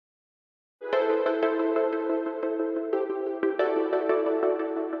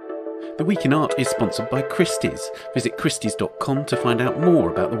The Week in Art is sponsored by Christie's. Visit christies.com to find out more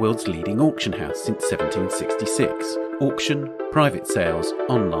about the world's leading auction house since 1766. Auction, private sales,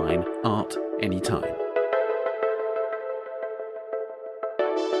 online, art, anytime.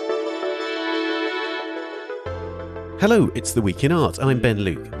 Hello, it's The Week in Art. I'm Ben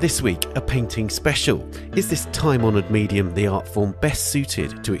Luke. This week, a painting special. Is this time-honoured medium the art form best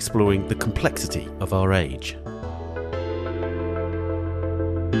suited to exploring the complexity of our age?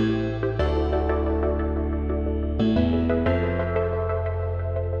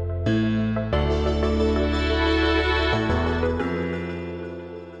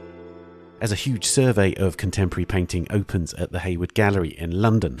 As a huge survey of contemporary painting opens at the Hayward Gallery in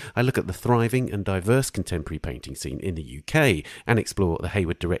London, I look at the thriving and diverse contemporary painting scene in the UK and explore the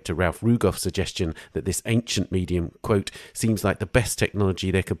Hayward director Ralph Rugoff's suggestion that this ancient medium, quote, seems like the best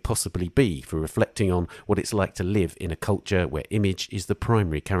technology there could possibly be for reflecting on what it's like to live in a culture where image is the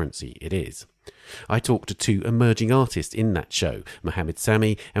primary currency it is. I talked to two emerging artists in that show, Mohammed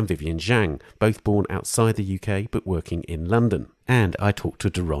Sami and Vivien Zhang, both born outside the UK but working in London. And I talked to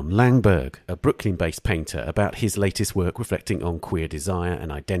Doron Langberg, a Brooklyn-based painter, about his latest work reflecting on queer desire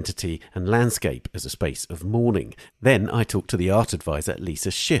and identity and landscape as a space of mourning. Then I talked to the art advisor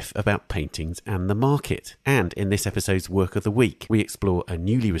Lisa Schiff about paintings and the market. And in this episode's Work of the Week, we explore a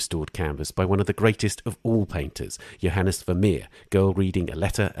newly restored canvas by one of the greatest of all painters, Johannes Vermeer, Girl Reading a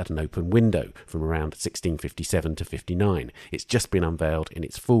Letter at an Open Window, from around 1657 to 59. It's just been unveiled in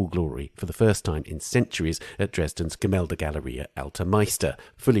its full glory for the first time in centuries at Dresden's Gemäldegalerie Alte, Meister,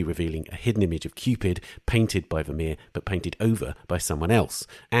 fully revealing a hidden image of Cupid painted by Vermeer but painted over by someone else.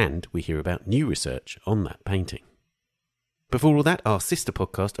 And we hear about new research on that painting. Before all that, our sister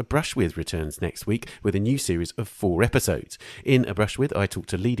podcast, A Brush With, returns next week with a new series of 4 episodes. In A Brush With, I talk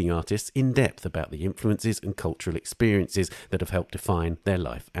to leading artists in depth about the influences and cultural experiences that have helped define their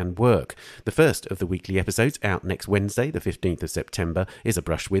life and work. The first of the weekly episodes, out next Wednesday, the 15th of September, is A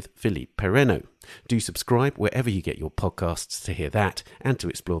Brush With Philippe Perreno. Do subscribe wherever you get your podcasts to hear that and to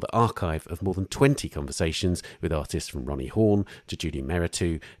explore the archive of more than 20 conversations with artists from Ronnie Horn to Judy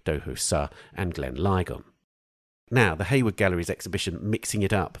Meritou, Doho Suh and Glenn Ligon. Now, the Hayward Gallery's exhibition Mixing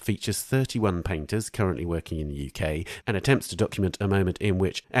It Up features 31 painters currently working in the UK and attempts to document a moment in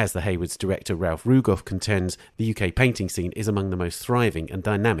which, as the Hayward's director Ralph Rugoff contends, the UK painting scene is among the most thriving and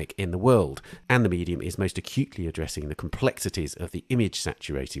dynamic in the world, and the medium is most acutely addressing the complexities of the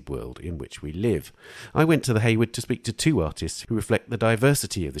image-saturated world in which we live. I went to the Hayward to speak to 2 artists who reflect the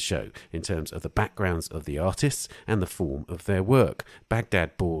diversity of the show in terms of the backgrounds of the artists and the form of their work,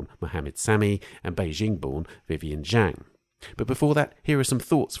 Baghdad-born Mohammed Sami and Beijing-born Vivien Zhang. But before that, here are some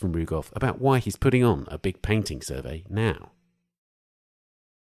thoughts from Rugoff about why he's putting on a big painting survey now.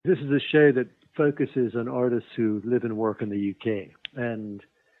 This is a show that focuses on artists who live and work in the UK. And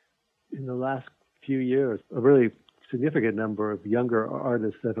in the last few years, a really significant number of younger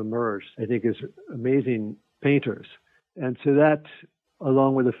artists have emerged, I think, as amazing painters. And so that,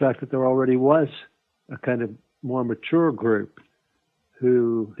 along with the fact that there already was a kind of more mature group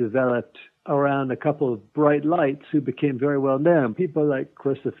who developed around a couple of bright lights who became very well known. People like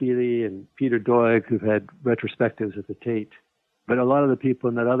Christa Feely and Peter Doig, who've had retrospectives at the Tate. But a lot of the people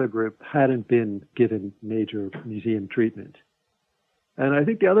in that other group hadn't been given major museum treatment. And I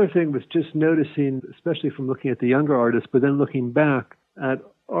think the other thing was just noticing, especially from looking at the younger artists, but then looking back at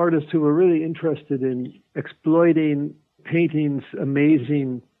artists who were really interested in exploiting painting's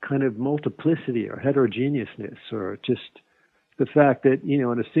amazing kind of multiplicity or heterogeneousness, or just the fact that, you know,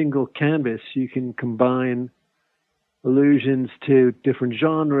 on a single canvas, you can combine allusions to different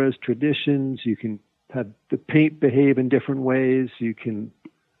genres, traditions. You can have the paint behave in different ways. You can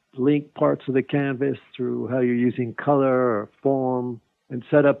link parts of the canvas through how you're using color or form and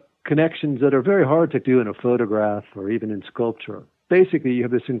set up connections that are very hard to do in a photograph or even in sculpture. Basically, you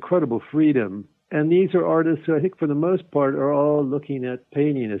have this incredible freedom. And these are artists who I think for the most part are all looking at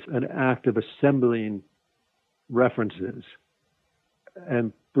painting as an act of assembling references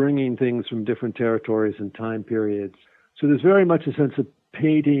and bringing things from different territories and time periods. So there's very much a sense of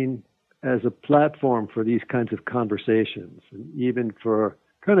painting as a platform for these kinds of conversations, and even for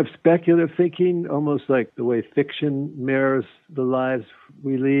kind of speculative thinking, almost like the way fiction mirrors the lives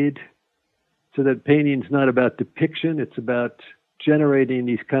we lead, so that painting's not about depiction, it's about generating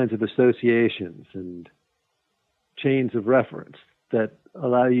these kinds of associations and chains of reference that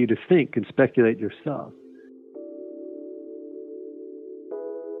allow you to think and speculate yourself.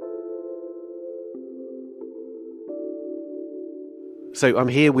 So I'm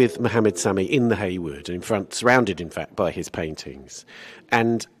here with Mohammed Sami in the Hayward, in front, surrounded, in fact, by his paintings.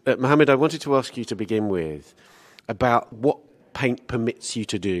 And Mohammed, I wanted to ask you to begin with about what paint permits you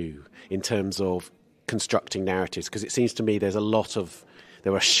to do in terms of constructing narratives? Because it seems to me there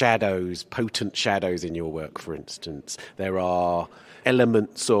are shadows, potent shadows in your work, for instance. There are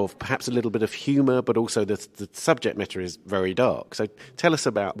elements of perhaps a little bit of humour, but also the subject matter is very dark. So tell us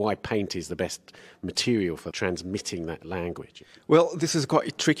about why paint is the best material for transmitting that language. Well, this is quite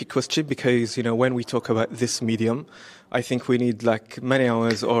a tricky question because, when we talk about this medium, I think we need many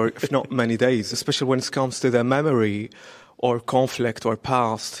hours or if not many days, especially when it comes to the memory or conflict or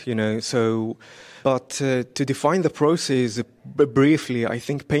past, But to define the process briefly, I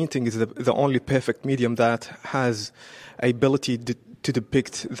think painting is the only perfect medium that has ability to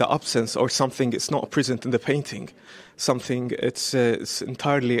depict the absence or something it's not present in the painting, something it's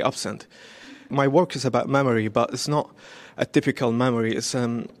entirely absent. My work is about memory, but it's not a typical memory. It's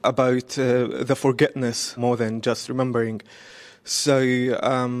about the forgetfulness more than just remembering. So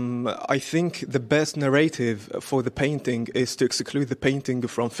I think the best narrative for the painting is to exclude the painting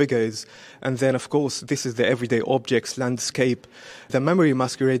from figures. And then, of course, this is the everyday objects, landscape, the memory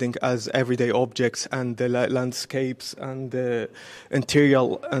masquerading as everyday objects and the landscapes and the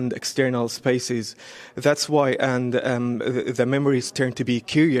interior and external spaces. That's why, and the memories turn to be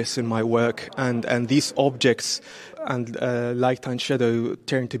curious in my work, and these objects and light and shadow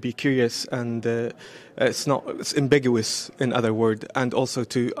turn to be curious, and it's ambiguous, in other words, and also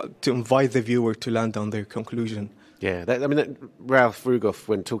to invite the viewer to land on their conclusion. Yeah, Ralph Rugoff,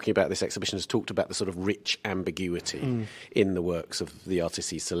 when talking about this exhibition, has talked about the sort of rich ambiguity in the works of the artists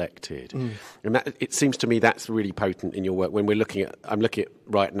he selected. And it seems to me that's really potent in your work. When I'm looking at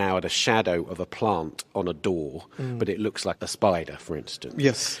right now at a shadow of a plant on a door, but it looks like a spider, for instance.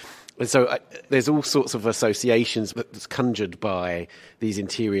 Yes. And so there's all sorts of associations that's conjured by these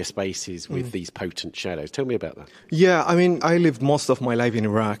interior spaces with these potent shadows. Tell me about that. Yeah, I lived most of my life in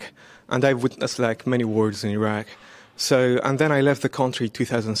Iraq, and I witnessed many wars in Iraq. So, and then I left the country in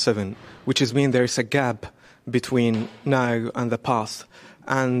 2007, which means there's a gap between now and the past.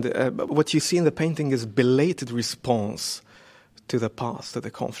 And what you see in the painting is belated response to the past, to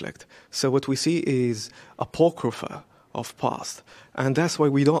the conflict. So what we see is apocrypha of past. And that's why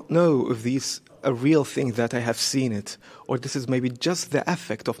we don't know if these a real thing that I have seen it, or this is maybe just the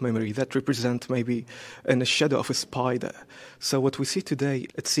effect of memory that represent maybe in the shadow of a spider. So what we see today,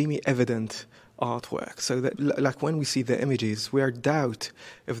 it's semi-evident artwork. So that when we see the images, we are doubt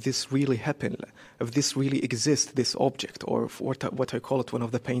if this really happened, if this really exists, this object, or what I call it, one of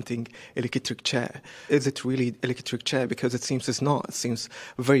the painting, electric chair. Is it really electric chair? Because it seems it's not. It seems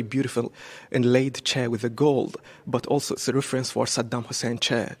a very beautiful inlaid chair with the gold, but also it's a reference for Saddam Hussein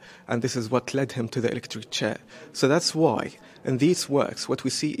chair, and this is what led him to the electric chair. So that's why in these works, what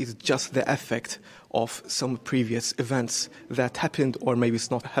we see is just the effect of some previous events that happened, or maybe it's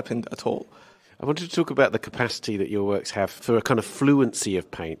not happened at all. I wanted to talk about the capacity that your works have for a kind of fluency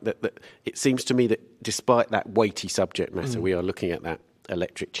of paint. That it seems to me that despite that weighty subject matter, we are looking at that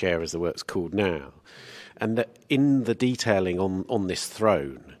electric chair, as the work's called now, and that in the detailing on this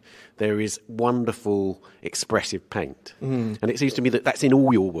throne, there is wonderful expressive paint, and it seems to me that that's in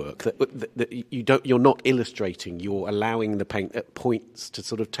all your work. That you're not illustrating; you're allowing the paint at points to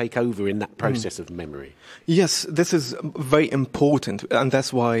sort of take over in that process of memory. Yes, this is very important, and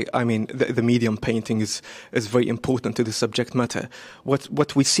that's why the medium painting is very important to the subject matter.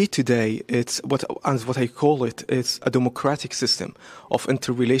 What we see today, it's what I call it, is a democratic system of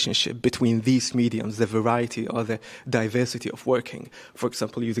interrelationship between these mediums, the variety or the diversity of working. For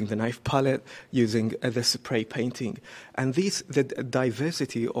example, using the knife palette, using the spray painting, and the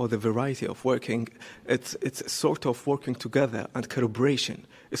diversity or the variety of working, it's sort of working together and collaboration.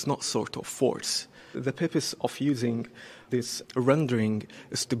 It's not sort of force. The purpose of using this rendering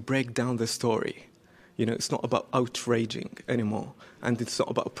is to break down the story. It's not about outraging anymore, and it's not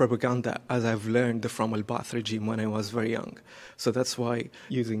about propaganda, as I've learned from Al-Ba'ath regime when I was very young. So that's why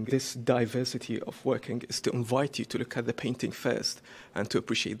using this diversity of working is to invite you to look at the painting first and to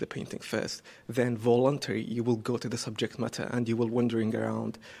appreciate the painting first. Then voluntarily you will go to the subject matter and you will wandering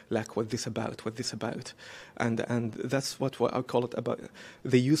around what this about. And that's what I call it about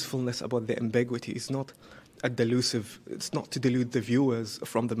the usefulness about the ambiguity. It's not it's not to delude the viewers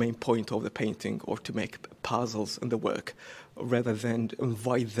from the main point of the painting or to make puzzles in the work, rather than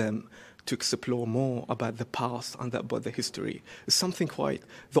invite them to explore more about the past and about the history. It's something quite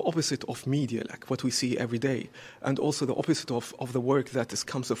the opposite of media, like what we see every day, and also the opposite of the work that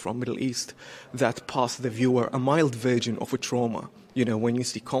comes from Middle East, that pass the viewer a mild version of a trauma. When you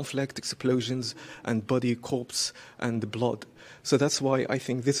see conflict, explosions, and body, corpse, and blood. So that's why I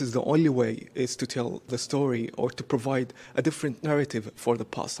think this is the only way is to tell the story or to provide a different narrative for the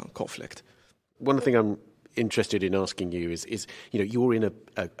past and conflict. One thing I'm interested in asking you is you're in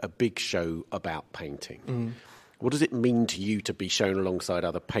a big show about painting. What does it mean to you to be shown alongside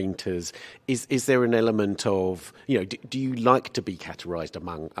other painters? Is there an element of, do you like to be categorized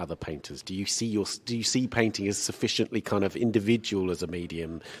among other painters? Do you see painting as sufficiently kind of individual as a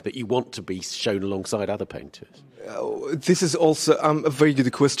medium that you want to be shown alongside other painters? This is also a very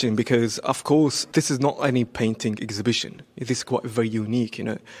good question, because, of course, this is not any painting exhibition. This is quite very unique,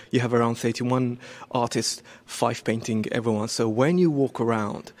 You have around 31 artists, 5 painting everyone. So when you walk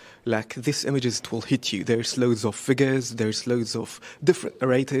around, like, these images, it will hit you. There's loads of figures, there's loads of different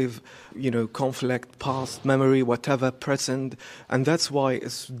narrative, conflict, past, memory, whatever, present. And that's why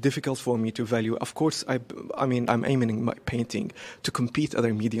it's difficult for me to value. Of course, I'm aiming my painting to compete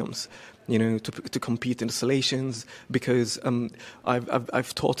other mediums. To compete in installations, because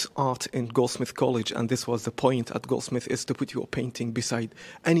I've taught art in Goldsmith College, and this was the point at Goldsmith, is to put your painting beside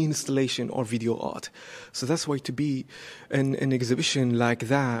any installation or video art. So that's why to be in an exhibition like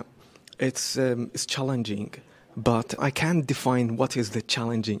that, it's challenging. But I can't define what is the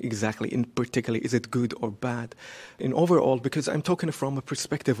challenging exactly. In particular, is it good or bad? In overall, because I'm talking from a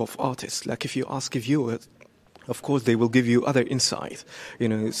perspective of artists. Like, if you ask a viewer, of course, they will give you other insight,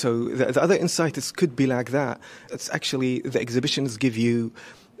 So the other insight could be like that. It's actually, the exhibitions give you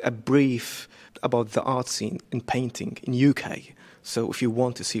a brief about the art scene in painting in UK. So if you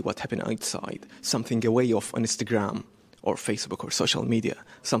want to see what happened outside, something away off on Instagram or Facebook or social media,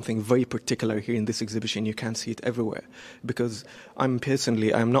 something very particular here in this exhibition, you can't see it everywhere. Because I'm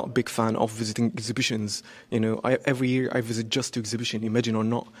not a big fan of visiting exhibitions. Every year I visit just 2 exhibitions, imagine or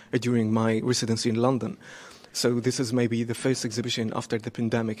not, during my residency in London. So this is maybe the first exhibition after the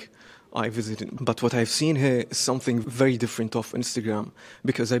pandemic I visited. But what I've seen here is something very different of Instagram,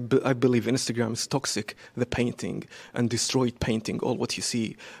 because I believe Instagram is toxic, the painting, and destroyed painting, all what you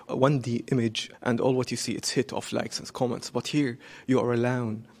see. 1D image, and all what you see, it's hit of likes and comments. But here, you are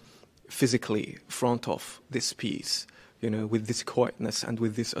alone, physically, front of this piece, with this quietness and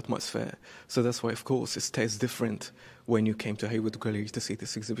with this atmosphere. So that's why, of course, it tastes different when you came to Hayward Gallery to see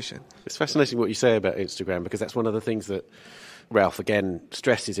this exhibition. It's fascinating what you say about Instagram, because that's one of the things that Ralph, again,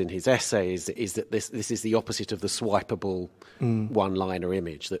 stresses in his essay, is that this is the opposite of the swipeable one-liner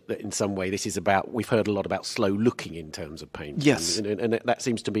image, that in some way this is about, we've heard a lot about slow looking in terms of painting. Yes. And that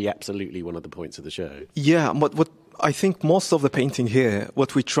seems to be absolutely one of the points of the show. Yeah, what I think most of the painting here,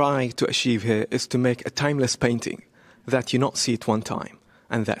 what we try to achieve here is to make a timeless painting that you not see it one time,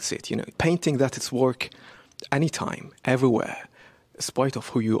 and that's it. Painting that it's work anytime, everywhere, in spite of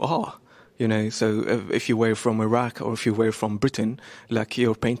who you are. So if you were from Iraq or if you were from Britain, like,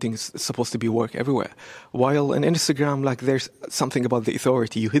 your painting is supposed to be work everywhere. While on Instagram, like, there's something about the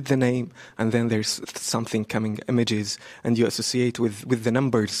authority. You hit the name, and then there's something coming, images, and you associate with the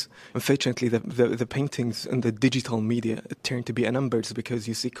numbers. Unfortunately, the paintings and the digital media turn to be numbers, because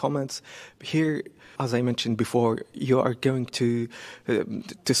you see comments. Here, as I mentioned before, you are going to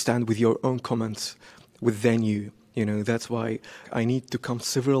stand with your own comments within you. That's why I need to come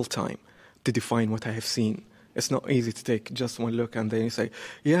several times to define what I have seen. It's not easy to take just one look and then you say,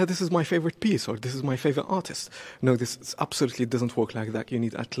 yeah, this is my favorite piece, or this is my favorite artist. No, this absolutely doesn't work like that. You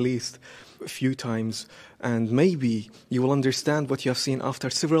need at least a few times, and maybe you will understand what you have seen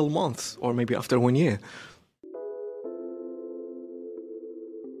after several months, or maybe after 1 year.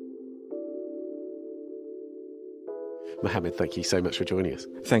 Mohammed, thank you so much for joining us.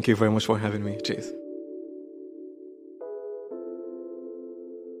 Thank you very much for having me. Cheers.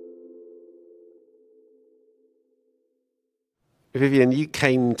 Vivien, you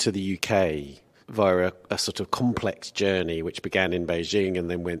came to the UK via a sort of complex journey which began in Beijing and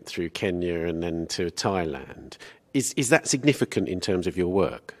then went through Kenya and then to Thailand. Is that significant in terms of your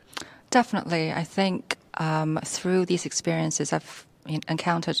work? Definitely. I think through these experiences I've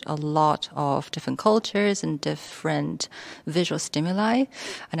encountered a lot of different cultures and different visual stimuli,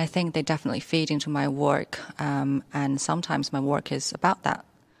 and I think they definitely feed into my work, and sometimes my work is about that.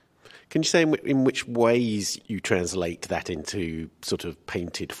 Can you say in which ways you translate that into sort of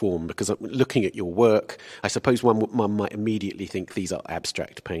painted form? Because looking at your work, I suppose one might immediately think these are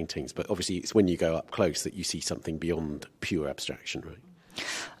abstract paintings, but obviously it's when you go up close that you see something beyond pure abstraction, right?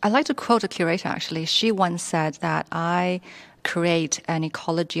 I like to quote a curator, actually. She once said that I create an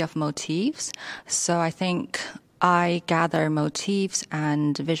ecology of motifs. So I think I gather motifs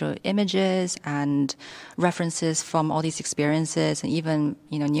and visual images and references from all these experiences and even,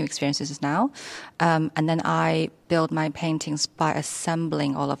 new experiences now. And then I build my paintings by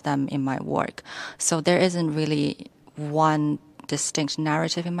assembling all of them in my work. So there isn't really one distinct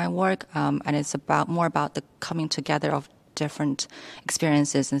narrative in my work. And it's more about the coming together of different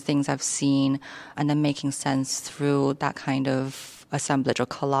experiences and things I've seen, and then making sense through that kind of assemblage or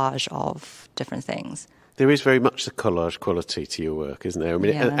collage of different things. There is very much the collage quality to your work, isn't there? I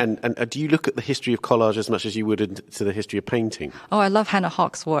mean, Yeah. and do you look at the history of collage as much as you would into the history of painting? Oh, I love Hannah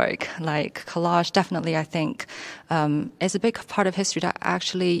Hawke's work. Like collage, definitely, I think, is a big part of history that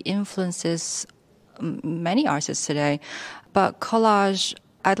actually influences many artists today. But collage,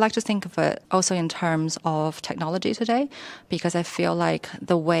 I'd like to think of it also in terms of technology today, because I feel like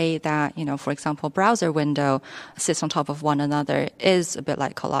the way that, for example, browser window sits on top of one another is a bit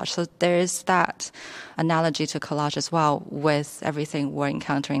like collage. So there is that analogy to collage as well with everything we're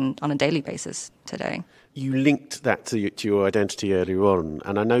encountering on a daily basis today. You linked that to your identity earlier on,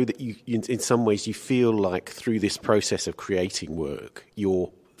 and I know that you, in some ways, you feel like through this process of creating work, you're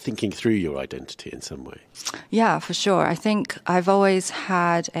thinking through your identity in some way. Yeah, for sure. I think I've always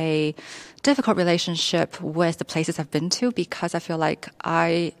had a difficult relationship with the places I've been to, because I feel like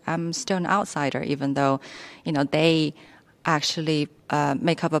I am still an outsider, even though, they actually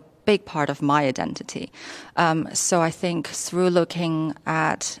make up a big part of my identity. So I think through looking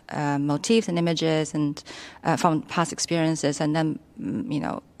at motifs and images and from past experiences, and then,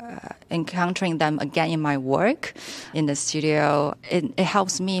 encountering them again in my work in the studio, it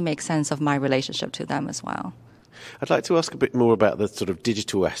helps me make sense of my relationship to them as well. I'd like to ask a bit more about the sort of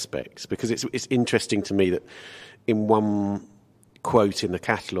digital aspects, because it's interesting to me that in one quote in the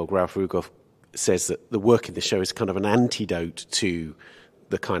catalogue, Ralph Rugoff says that the work in the show is kind of an antidote to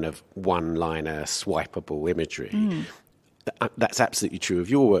the kind of one-liner, swipeable imagery. That's absolutely true of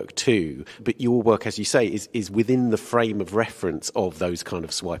your work too, but your work, as you say, is within the frame of reference of those kind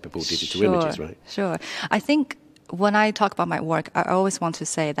of swipeable digital images, right? Sure. I think when I talk about my work, I always want to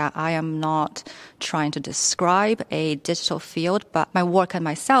say that I am not trying to describe a digital field, but my work and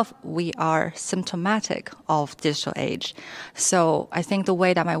myself, we are symptomatic of digital age. So I think the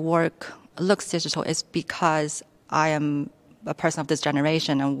way that my work looks digital is because I am a person of this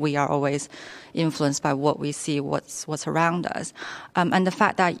generation, and we are always influenced by what we see, what's around us. And the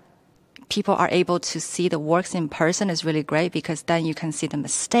fact that people are able to see the works in person is really great, because then you can see the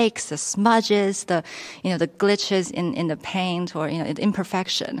mistakes, the smudges, the glitches in the paint, or the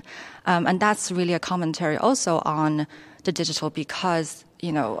imperfection. And that's really a commentary also on the digital, because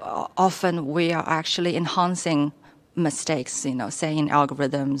often we are actually enhancing mistakes, say in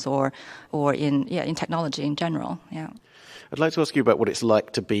algorithms or in technology in general. Yeah. I'd like to ask you about what it's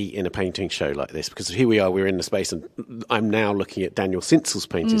like to be in a painting show like this, because here we are, we're in the space, and I'm now looking at Daniel Sinsel's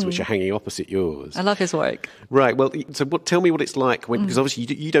paintings, which are hanging opposite yours. I love his work. Right, well, so tell me what it's like, because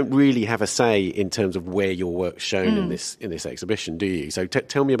obviously you don't really have a say in terms of where your work's shown in this exhibition, do you? So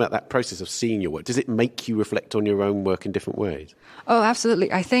tell me about that process of seeing your work. Does it make you reflect on your own work in different ways? Oh, absolutely.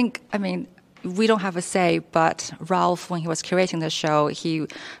 We don't have a say, but Ralph, when he was curating the show, he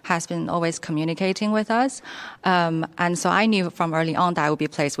has been always communicating with us. And so I knew from early on that I would be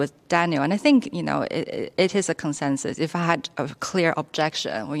placed with Daniel. And I think, it is a consensus. If I had a clear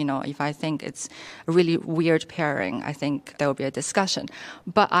objection, or, if I think it's a really weird pairing, I think there will be a discussion.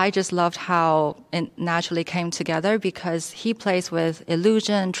 But I just loved how it naturally came together, because he plays with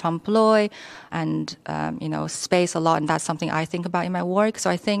illusion, trompe-l'oeil, and, space a lot. And that's something I think about in my work. So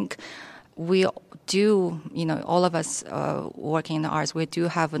I think we do, all of us working in the arts, we do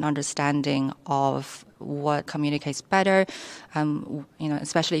have an understanding of what communicates better.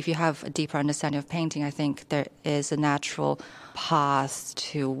 Especially if you have a deeper understanding of painting, I think there is a natural path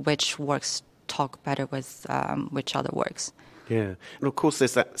to which works talk better with which other works. Yeah. And of course,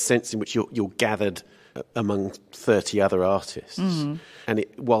 there's that sense in which you're gathered among 30 other artists. And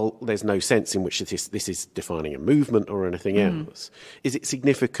while there's no sense in which this is defining a movement or anything else, is it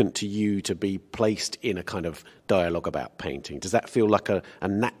significant to you to be placed in a kind of dialogue about painting? Does that feel like a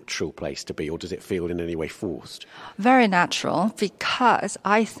natural place to be, or does it feel in any way forced? Very natural, because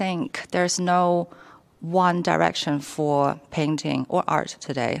I think there's no one direction for painting or art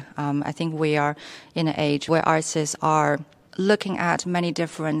today. I think we are in an age where artists are looking at many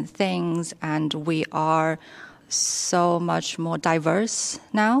different things, and we are so much more diverse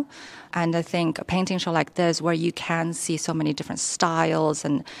now. And I think a painting show like this, where you can see so many different styles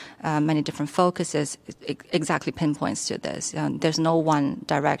and many different focuses, exactly pinpoints to this. There's no one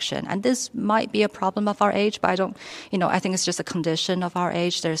direction. And this might be a problem of our age, but I think it's just a condition of our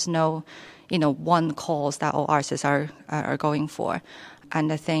age. There's no, one cause that all artists are going for.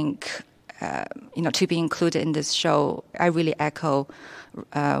 And I think to be included in this show, I really echo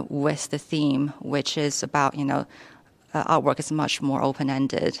with the theme, which is about, our work is much more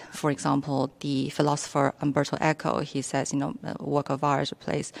open-ended. For example, the philosopher Umberto Eco, he says, a work of art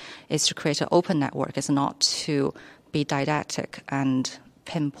place is to create an open network. It's not to be didactic and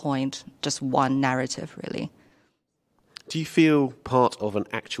pinpoint just one narrative, really. Do you feel part of an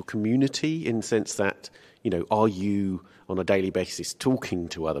actual community in the sense that, are you on a daily basis talking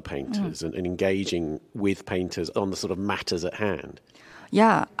to other painters and engaging with painters on the sort of matters at hand?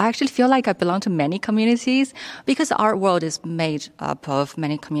 Yeah, I actually feel like I belong to many communities because the art world is made up of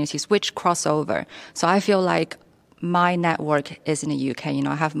many communities which cross over. So I feel like my network is in the UK.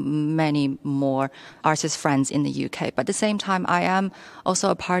 I have many more artist friends in the UK. But at the same time, I am also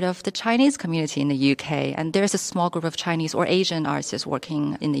a part of the Chinese community in the UK. And there's a small group of Chinese or Asian artists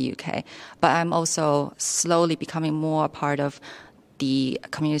working in the UK. But I'm also slowly becoming more a part of the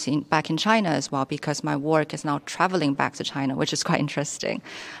community back in China as well, because my work is now traveling back to China, which is quite interesting.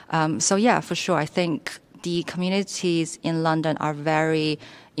 So yeah, for sure. I think the communities in London are very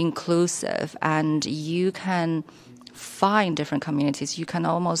inclusive, and you can find different communities. You can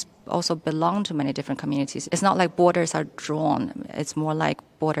almost also belong to many different communities. It's not like borders are drawn. It's more like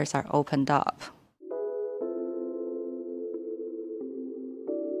borders are opened up.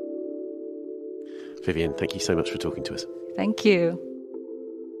 Vivien, thank you so much for talking to us. Thank you.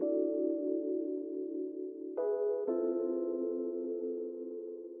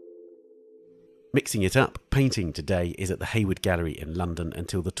 Mixing it up, painting today is at the Hayward Gallery in London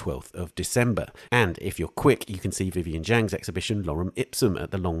until the 12th of December. And if you're quick, you can see Vivien Zhang's exhibition Lorem Ipsum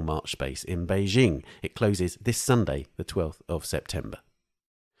at the Long March space in Beijing. It closes this Sunday, the 12th of September.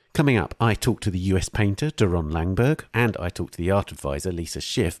 Coming up, I talk to the US painter Doron Langberg, and I talk to the art advisor Lisa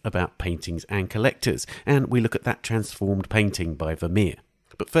Schiff about paintings and collectors, and we look at that transformed painting by Vermeer.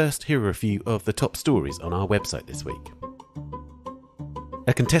 But first, here are a few of the top stories on our website this week.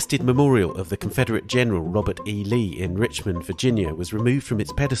 A contested memorial of the Confederate General Robert E. Lee in Richmond, Virginia was removed from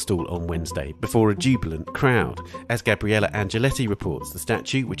its pedestal on Wednesday before a jubilant crowd. As Gabriella Angeletti reports, the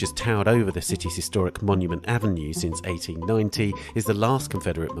statue, which has towered over the city's historic Monument Avenue since 1890, is the last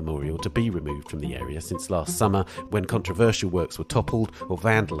Confederate memorial to be removed from the area since last summer, when controversial works were toppled or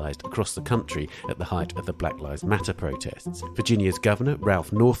vandalised across the country at the height of the Black Lives Matter protests. Virginia's Governor,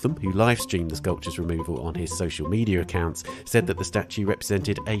 Ralph Northam, who live-streamed the sculpture's removal on his social media accounts, said that the statue represented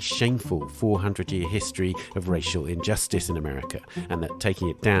a shameful 400-year history of racial injustice in America, and that taking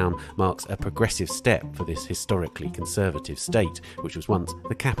it down marks a progressive step for this historically conservative state, which was once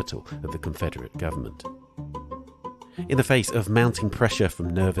the capital of the Confederate government. In the face of mounting pressure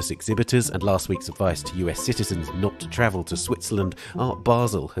from nervous exhibitors and last week's advice to US citizens not to travel to Switzerland, Art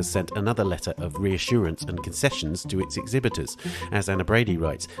Basel has sent another letter of reassurance and concessions to its exhibitors. As Anna Brady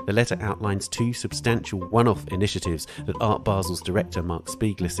writes, the letter outlines two substantial one-off initiatives that Art Basel's director Mark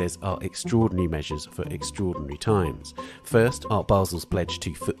Spiegler says are extraordinary measures for extraordinary times. First, Art Basel's pledge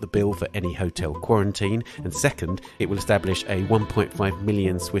to foot the bill for any hotel quarantine, and second, it will establish a 1.5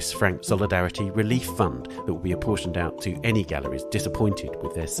 million Swiss franc solidarity relief fund that will be apportioned out to any galleries disappointed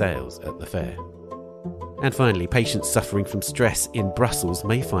with their sales at the fair. And finally, patients suffering from stress in Brussels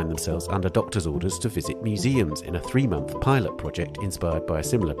may find themselves under doctor's orders to visit museums in a 3-month pilot project inspired by a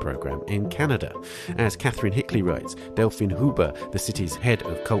similar programme in Canada. As Catherine Hickley writes, Delphine Huber, the city's head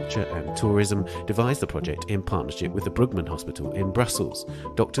of culture and tourism, devised the project in partnership with the Brugman Hospital in Brussels.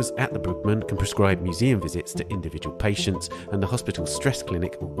 Doctors at the Brugman can prescribe museum visits to individual patients, and the hospital's stress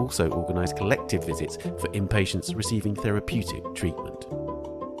clinic will also organise collective visits for inpatients receiving therapeutic treatment.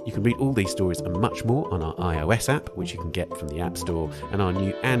 You can read all these stories and much more on our iOS app, which you can get from the App Store, and our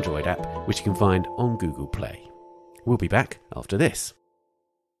new Android app, which you can find on Google Play. We'll be back after this.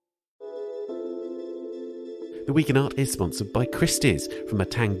 The Week in Art is sponsored by Christie's. From a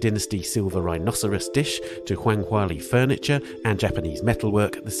Tang Dynasty silver rhinoceros dish to Huanghuali furniture and Japanese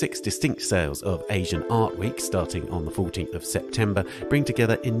metalwork, the 6 distinct sales of Asian Art Week, starting on the 14th of September, bring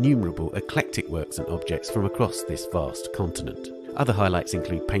together innumerable eclectic works and objects from across this vast continent. Other highlights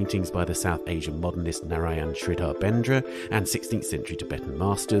include paintings by the South Asian modernist Narayan Sridhar Bendre and 16th century Tibetan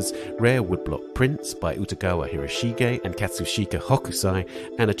masters, rare woodblock prints by Utagawa Hiroshige and Katsushika Hokusai,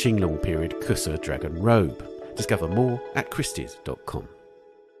 and a Qinglong period Kusa dragon robe. Discover more at Christie's.com.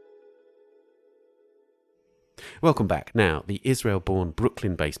 Welcome back. Now, the Israel-born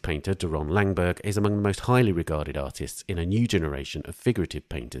Brooklyn-based painter Doron Langberg is among the most highly regarded artists in a new generation of figurative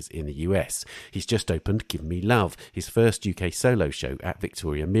painters in the US. He's just opened Give Me Love, his first UK solo show at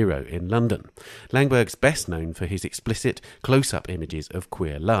Victoria Miro in London. Langberg's best known for his explicit, close-up images of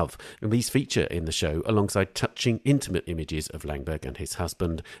queer love, and these feature in the show alongside touching, intimate images of Langberg and his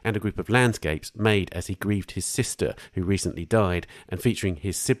husband, and a group of landscapes made as he grieved his sister, who recently died, and featuring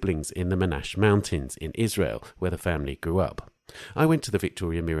his siblings in the Manash Mountains in Israel, where the family grew up. I went to the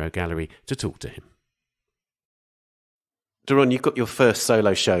Victoria Miro Gallery to talk to him. Doron, you've got your first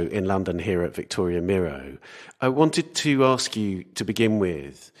solo show in London here at Victoria Miro. I wanted to ask you to begin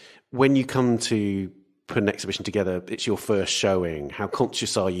with, when you come to put an exhibition together, it's your first showing, how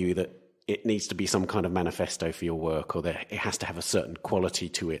conscious are you that it needs to be some kind of manifesto for your work, or that it has to have a certain quality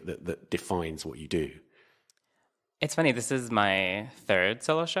to it that defines what you do? It's funny, this is my third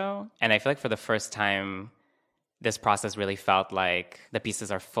solo show, and I feel like for the first time, this process really felt like the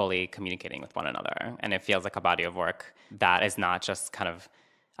pieces are fully communicating with one another. And it feels like a body of work that is not just kind of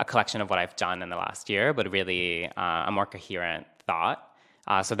a collection of what I've done in the last year, but really a more coherent thought.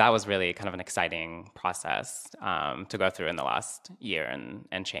 So that was really kind of an exciting process to go through in the last year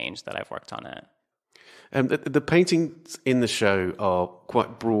and change that I've worked on it. The paintings in the show are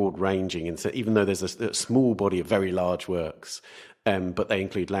quite broad-ranging, and so even though there's a small body of very large works, but they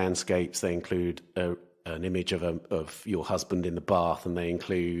include landscapes, they include an image of your husband in the bath, and they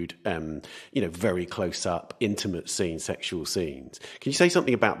include very close-up, intimate scenes, sexual scenes. Can you say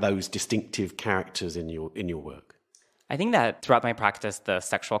something about those distinctive characters in your work? I think that throughout my practice, the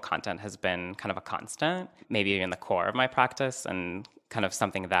sexual content has been kind of a constant, maybe in the core of my practice, and kind of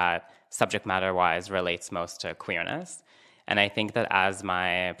something that subject matter-wise relates most to queerness. And I think that as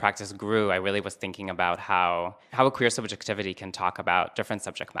my practice grew, I really was thinking about how a queer subjectivity can talk about different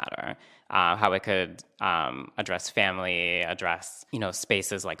subject matter, how it could address family, address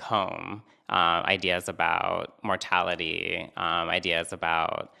spaces like home, ideas about mortality, ideas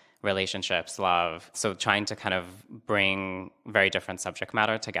about relationships, love. So trying to kind of bring very different subject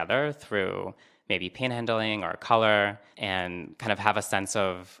matter together through maybe paint handling or color, and kind of have a sense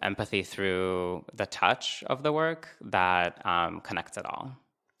of empathy through the touch of the work that connects it all.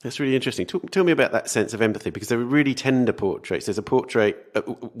 That's really interesting. Tell me about that sense of empathy, because there are really tender portraits. There's a portrait,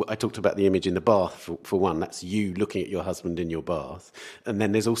 I talked about the image in the bath for one, that's you looking at your husband in your bath. And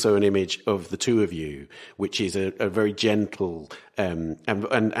then there's also an image of the two of you, which is a very gentle and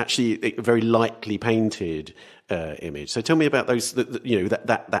actually a very lightly painted image. So tell me about those,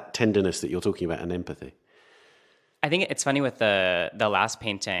 that tenderness that you're talking about and empathy. I think it's funny with the last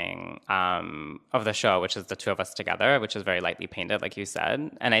painting of the show, which is the two of us together, which is very lightly painted, like you said.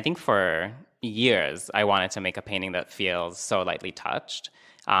 And I think for years, I wanted to make a painting that feels so lightly touched.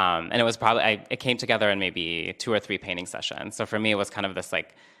 And it was it came together in maybe 2 or 3 painting sessions. So for me, it was kind of this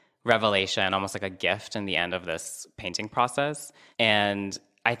like revelation, almost like a gift in the end of this painting process. And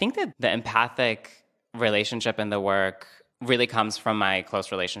I think that the empathic relationship in the work really comes from my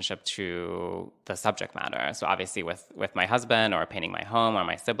close relationship to the subject matter. So obviously with my husband, or painting my home, or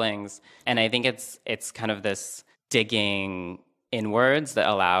my siblings. And I think it's kind of this digging inwards that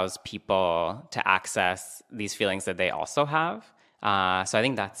allows people to access these feelings that they also have. So I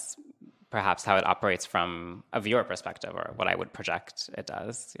think that's perhaps how it operates from a viewer perspective, or what I would project it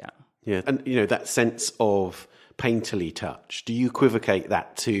does. Yeah. Yeah. And, that sense of painterly touch, do you equivocate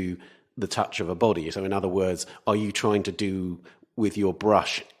that to the touch of a body? So in other words, are you trying to do with your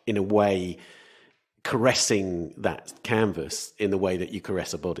brush, in a way, caressing that canvas in the way that you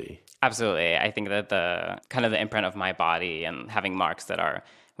caress a body? Absolutely. I think that the kind of the imprint of my body, and having marks that are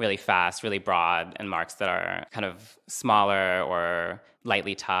really fast, really broad, and marks that are kind of smaller or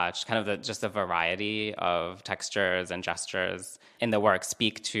lightly touched, kind of just a variety of textures and gestures in the work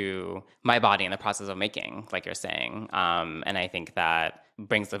speak to my body in the process of making, like you're saying. And I think that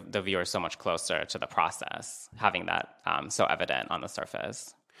brings the viewer so much closer to the process, having that so evident on the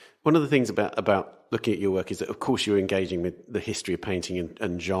surface. One of the things about looking at your work is that, of course, you're engaging with the history of painting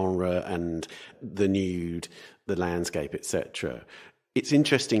and genre and the nude, the landscape, etc. It's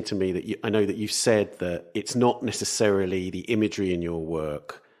interesting to me that I know that you've said that it's not necessarily the imagery in your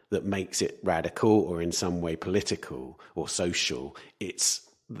work that makes it radical or in some way political or social. It's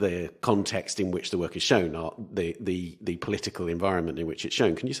the context in which the work is shown, or the political environment in which it's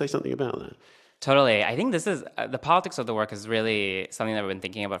shown. Can you say something about that? Totally. I think this is the politics of the work is really something that I've been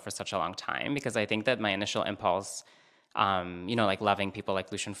thinking about for such a long time, because I think that my initial impulse, like loving people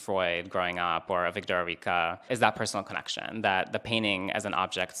like Lucian Freud growing up, or Victor Erica, is that personal connection, that the painting as an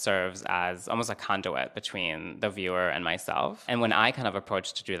object serves as almost a conduit between the viewer and myself. And when I kind of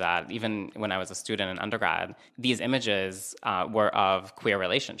approached to do that, even when I was a student in undergrad, these images were of queer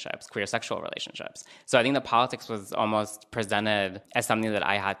relationships, queer sexual relationships. So I think the politics was almost presented as something that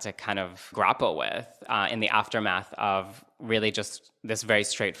I had to kind of grapple with in the aftermath of really just this very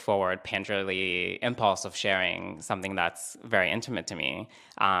straightforward painterly impulse of sharing something that's very intimate to me.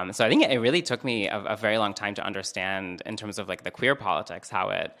 So I think it really took me a very long time to understand, in terms of like the queer politics, how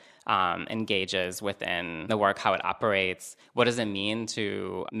it engages within the work, how it operates, what does it mean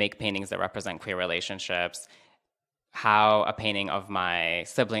to make paintings that represent queer relationships, how a painting of my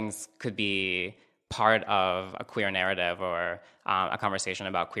siblings could be part of a queer narrative or a conversation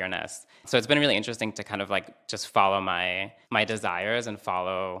about queerness. So it's been really interesting to kind of like just follow my desires and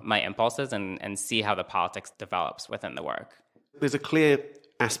follow my impulses and see how the politics develops within the work. There's a clear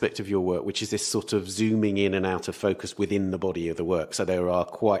aspect of your work which is this sort of zooming in and out of focus within the body of the work. So there are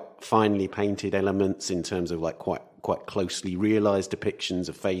quite finely painted elements in terms of like quite closely realized depictions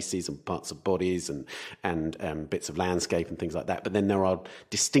of faces and parts of bodies and bits of landscape and things like that. But then there are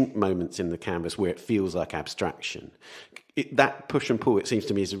distinct moments in the canvas where it feels like abstraction. That push and pull, it seems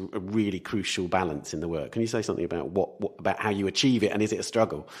to me, is a really crucial balance in the work. Can you say something about what about how you achieve it, and is it a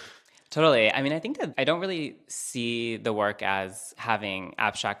struggle? Totally. I mean, I think that I don't really see the work as having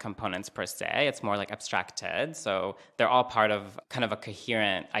abstract components per se. It's more like abstracted. So they're all part of kind of a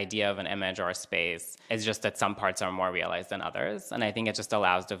coherent idea of an image or a space. It's just that some parts are more realized than others. And I think it just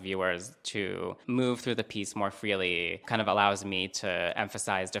allows the viewers to move through the piece more freely, kind of allows me to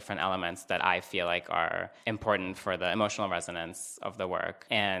emphasize different elements that I feel like are important for the emotional resonance of the work.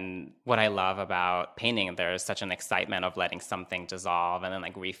 And what I love about painting, there's such an excitement of letting something dissolve and then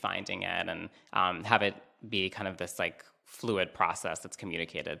like refinding it and have it be kind of this like fluid process that's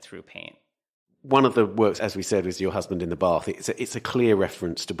communicated through paint. One of the works, as we said, was Your Husband in the Bath. It's a clear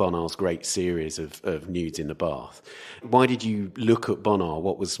reference to Bonnard's great series of nudes in the bath. Why did you look at Bonnard?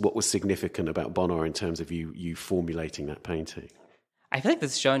 What was significant about Bonnard in terms of you formulating that painting? I feel like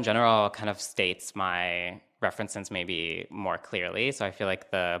this show in general kind of states my references maybe more clearly. So I feel like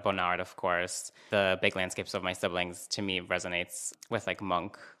the Bonnard, of course, the big landscapes of my siblings, to me resonates with like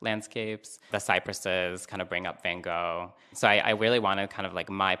Munch landscapes. The cypresses kind of bring up Van Gogh. So I really wanted kind of like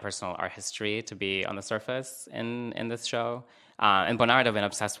my personal art history to be on the surface in this show. And Bonnard I've been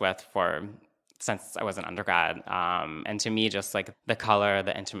obsessed with since I was an undergrad. And to me, just like the color,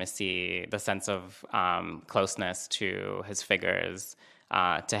 the intimacy, the sense of closeness to his figures,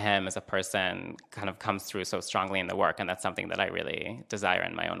 to him as a person kind of comes through so strongly in the work. And that's something that I really desire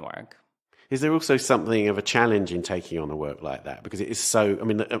in my own work. Is there also something of a challenge in taking on a work like that? Because it is so, I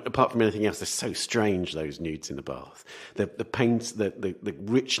mean, apart from anything else, they're so strange, those nudes in the bath. The paints, the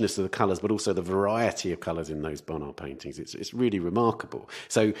richness of the colours, but also the variety of colours in those Bonnard paintings. It's really remarkable.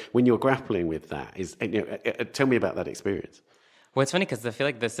 So when you're grappling with that, tell me about that experience. Well, it's funny because I feel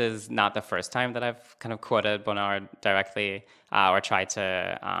like this is not the first time that I've kind of quoted Bonnard directly or tried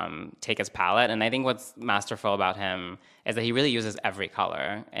to take his palette. And I think what's masterful about him is that he really uses every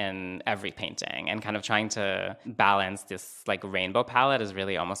color in every painting, and kind of trying to balance this like rainbow palette is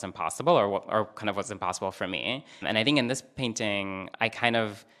really almost impossible, or kind of what's impossible for me. And I think in this painting,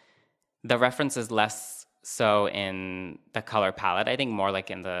 the reference is less so in the color palette, I think more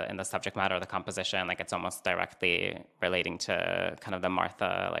like in the subject matter, the composition, like it's almost directly relating to kind of the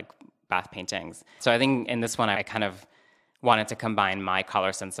Martha like bath paintings. So I think in this one, I kind of wanted to combine my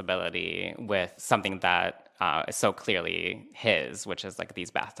color sensibility with something that is so clearly his, which is like these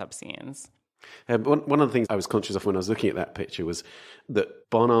bathtub scenes. One of the things I was conscious of when I was looking at that picture was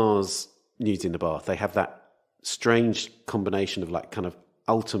that Bonnard's nudes in the bath, they have that strange combination of like kind of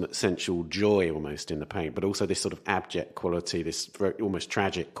ultimate sensual joy almost in the paint, but also this sort of abject quality, this very, almost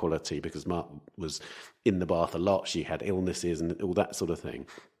tragic quality, because Mark was in the bath a lot. She had illnesses and all that sort of thing.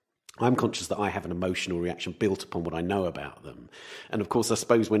 I'm conscious that I have an emotional reaction built upon what I know about them. And of course, I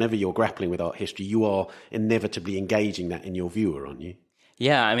suppose whenever you're grappling with art history, you are inevitably engaging that in your viewer, aren't you?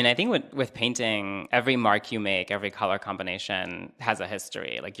 Yeah, I mean, I think with painting, every mark you make, every color combination has a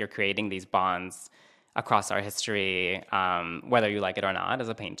history. Like you're creating these bonds across our history, whether you like it or not as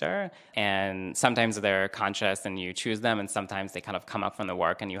a painter. And sometimes they're conscious and you choose them, and sometimes they kind of come up from the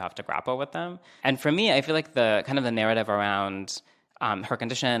work and you have to grapple with them. And for me, I feel like the kind of the narrative around her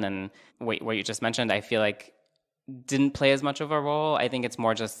condition and what you just mentioned, I feel like didn't play as much of a role. I think it's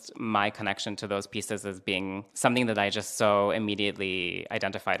more just my connection to those pieces as being something that I just so immediately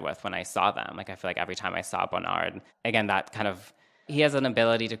identified with when I saw them. Like I feel like every time I saw Bonnard, again, that kind of, he has an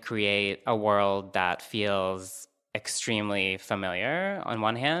ability to create a world that feels extremely familiar on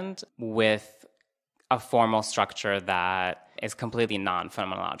one hand, with a formal structure that is completely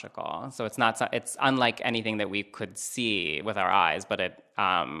non-phenomenological. So it's unlike anything that we could see with our eyes, but it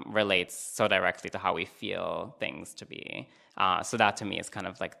relates so directly to how we feel things to be. So that to me is kind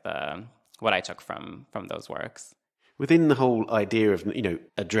of like what I took from those works. Within the whole idea of,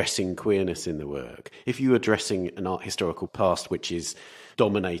 addressing queerness in the work, if you're addressing an art historical past which is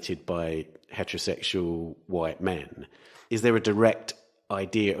dominated by heterosexual white men, is there a direct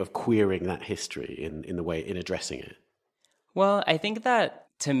idea of queering that history in the way in addressing it? Well, I think that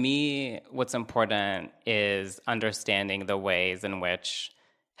to me, what's important is understanding the ways in which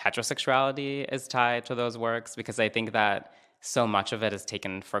heterosexuality is tied to those works, because I think that so much of it is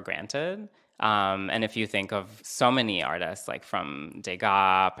taken for granted. And if you think of so many artists, like from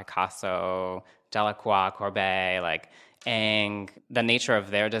Degas, Picasso, Delacroix, Courbet, like Eng, the nature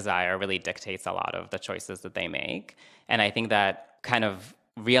of their desire really dictates a lot of the choices that they make. And I think that kind of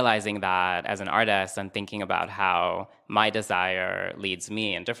realizing that as an artist and thinking about how my desire leads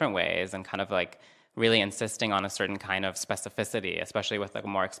me in different ways and kind of like really insisting on a certain kind of specificity, especially with like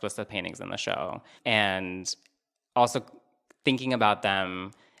more explicit paintings in the show. And also thinking about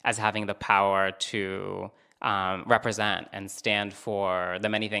them as having the power to represent and stand for the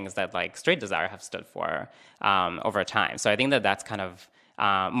many things that like straight desire have stood for over time. So I think that that's kind of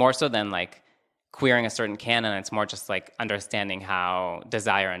more so than like queering a certain canon, it's more just like understanding how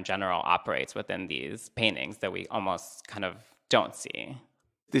desire in general operates within these paintings that we almost kind of don't see.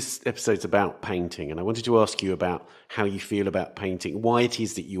 This episode's about painting, and I wanted to ask you about how you feel about painting, why it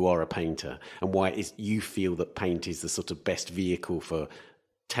is that you are a painter, and why it is you feel that paint is the sort of best vehicle for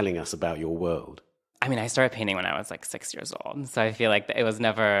telling us about your world. I mean, I started painting when I was like 6 years old. So I feel like it was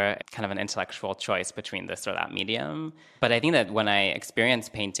never kind of an intellectual choice between this or that medium. But I think that when I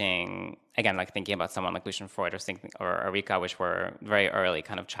experienced painting, again, like thinking about someone like Lucian Freud or Erika, which were very early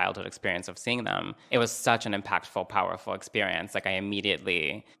kind of childhood experience of seeing them, it was such an impactful, powerful experience. Like I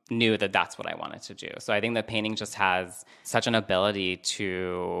immediately knew that that's what I wanted to do. So I think that painting just has such an ability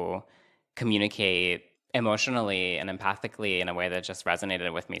to communicate emotionally and empathically in a way that just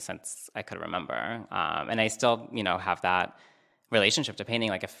resonated with me since I could remember. And I still, have that relationship to painting.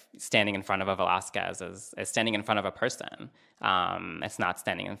 Like if standing in front of a Velázquez is standing in front of a person, it's not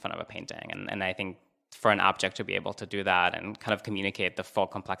standing in front of a painting. And I think for an object to be able to do that and kind of communicate the full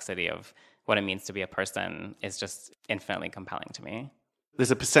complexity of what it means to be a person is just infinitely compelling to me.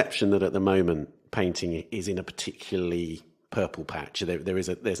 There's a perception that at the moment painting is in a particularly purple patch.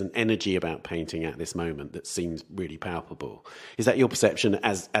 There's an energy about painting at this moment that seems really palpable. Is that your perception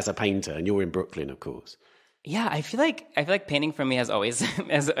as a painter? And you're in Brooklyn, of course. Yeah, I feel like painting for me has always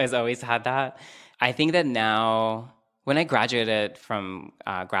has always had that. I think that now, when I graduated from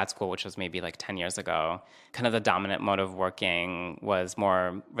grad school, which was maybe like 10 years ago, kind of the dominant mode of working was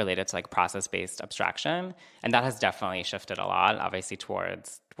more related to like process-based abstraction. And that has definitely shifted a lot, obviously,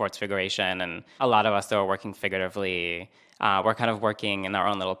 towards figuration. And a lot of us that are working figuratively, we're kind of working in our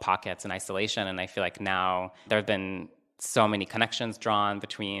own little pockets in isolation. And I feel like now there have been so many connections drawn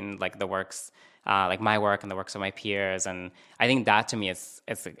between like the works, like my work and the works of my peers. And I think that to me is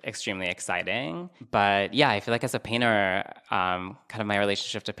extremely exciting. But yeah, I feel like as a painter, kind of my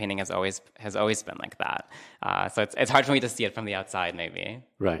relationship to painting has always been like that. So it's hard for me to see it from the outside, maybe.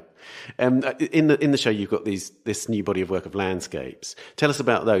 Right. In the show, you've got this new body of work of landscapes. Tell us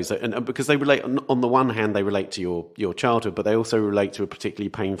about those, and because they relate. On the one hand, they relate to your childhood, but they also relate to a particularly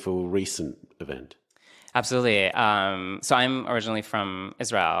painful recent event. Absolutely. So I'm originally from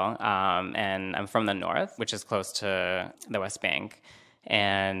Israel, and I'm from the north, which is close to the West Bank.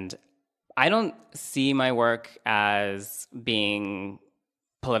 And I don't see my work as being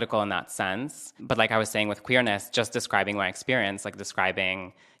political in that sense. But like I was saying with queerness, just describing my experience, like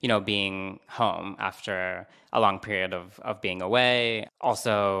describing, being home after a long period of being away.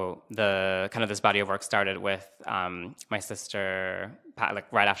 Also, the kind of this body of work started with my sister,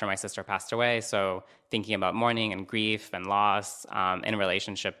 like right after my sister passed away. So thinking about mourning and grief and loss in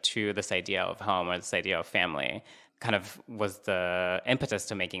relationship to this idea of home or this idea of family kind of was the impetus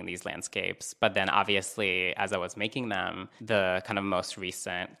to making these landscapes. But then obviously, as I was making them, the kind of most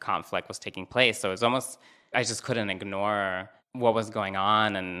recent conflict was taking place. So it was almost, I just couldn't ignore what was going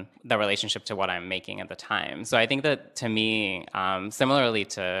on and the relationship to what I'm making at the time. So I think that to me, similarly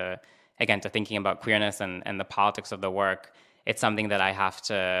to thinking about queerness and the politics of the work, it's something that I have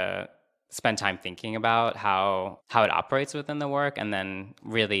to spend time thinking about how it operates within the work and then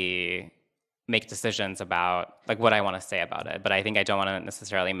really make decisions about like what I want to say about it. But I think I don't want to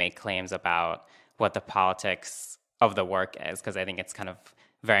necessarily make claims about what the politics of the work is, because I think it's kind of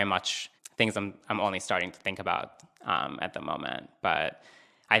very much things I'm only starting to think about at the moment. But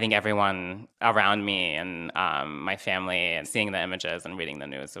I think everyone around me and my family and seeing the images and reading the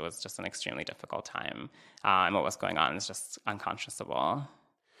news, it was just an extremely difficult time. And what was going on is just unconscionable.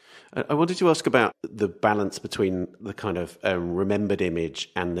 I wanted to ask about the balance between the kind of remembered image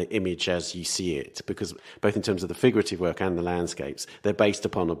and the image as you see it, because both in terms of the figurative work and the landscapes, they're based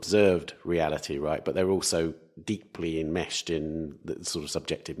upon observed reality, right? But they're also deeply enmeshed in the sort of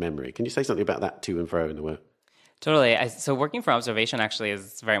subjective memory. Can you say something about that to and fro in the work? Totally. So working from observation actually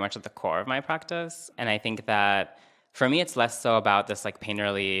is very much at the core of my practice. And I think that for me, it's less so about this like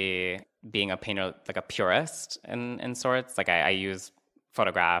painterly being a painter, like a purist in sorts. Like I use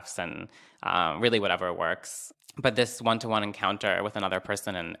photographs and really whatever works. But this one-to-one encounter with another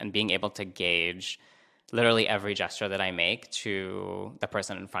person and being able to gauge literally every gesture that I make to the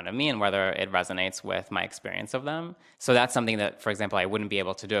person in front of me and whether it resonates with my experience of them. So that's something that, for example, I wouldn't be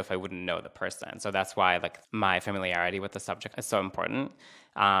able to do if I wouldn't know the person. So that's why like my familiarity with the subject is so important.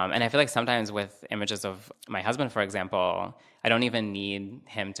 And I feel like sometimes with images of my husband, for example, I don't even need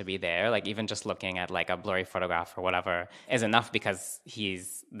him to be there. Like even just looking at like a blurry photograph or whatever is enough because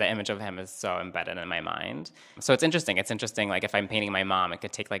the image of him is so embedded in my mind. So it's interesting. It's interesting. Like if I'm painting my mom, it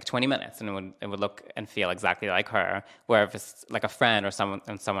could take like 20 minutes and it would look and feel exactly like her. Where if it's like a friend or someone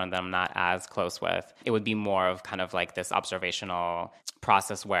that I'm not as close with, it would be more of kind of like this observational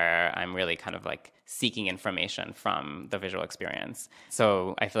process where I'm really kind of like seeking information from the visual experience.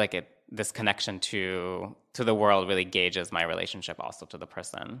 So I feel like this connection to the world really gauges my relationship also to the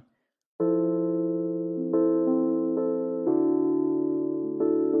person.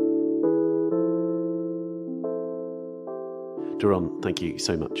 Doron, thank you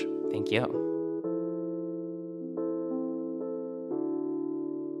so much. Thank you.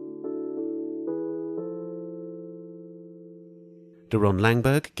 Doron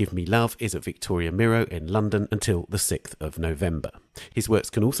Langberg, Give Me Love, is at Victoria Miro in London until the 6th of November. His works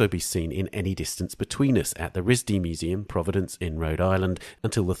can also be seen in Any Distance Between Us at the RISD Museum, Providence in Rhode Island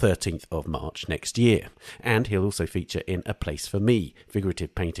until the 13th of March next year. And he'll also feature in A Place for Me,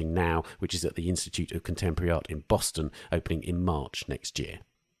 figurative painting now, which is at the Institute of Contemporary Art in Boston, opening in March next year.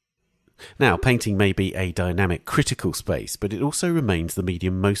 Now, painting may be a dynamic, critical space, but it also remains the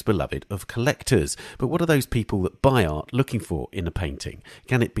medium most beloved of collectors. But what are those people that buy art looking for in a painting?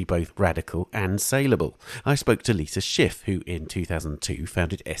 Can it be both radical and saleable? I spoke to Lisa Schiff, who in 2002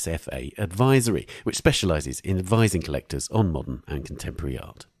 founded SFA Advisory, which specialises in advising collectors on modern and contemporary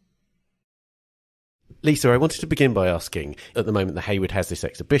art. Lisa, I wanted to begin by asking, at the moment the Hayward has this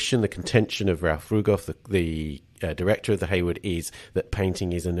exhibition. The contention of Ralph Rugoff, the director of the Hayward, is that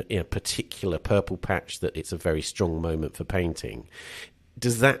painting is in a particular purple patch, that it's a very strong moment for painting.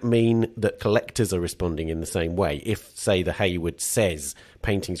 Does that mean that collectors are responding in the same way? If, say, the Hayward says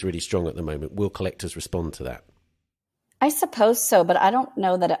painting's really strong at the moment, will collectors respond to that? I suppose so, but I don't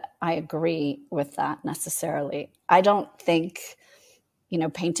know that I agree with that necessarily. I don't think,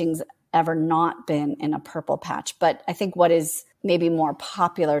 paintings ever not been in a purple patch. But I think what is maybe more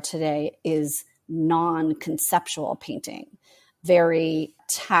popular today is non-conceptual painting, very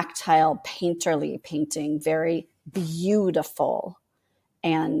tactile, painterly painting, very beautiful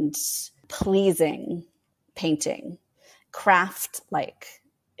and pleasing painting. Craft-like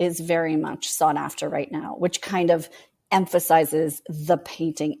is very much sought after right now, which kind of emphasizes the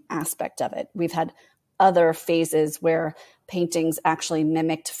painting aspect of it. We've had other phases where paintings actually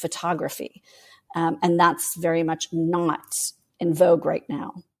mimicked photography. And that's very much not in vogue right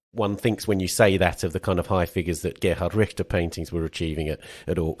now. One thinks when you say that of the kind of high figures that Gerhard Richter paintings were achieving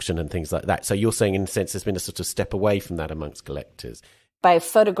at auction and things like that. So you're saying, in a sense, there's been a sort of step away from that amongst collectors. By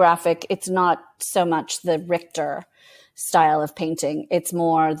photographic, it's not so much the Richter style of painting. It's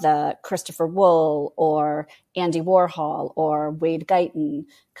more the Christopher Wool or Andy Warhol or Wade Guyton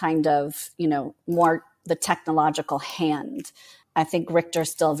kind of, more the technological hand. I think Richter's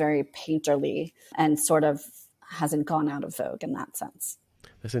still very painterly and sort of hasn't gone out of vogue in that sense.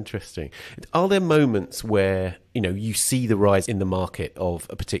 That's interesting. Are there moments where, you see the rise in the market of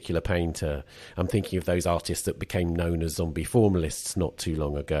a particular painter? I'm thinking of those artists that became known as zombie formalists not too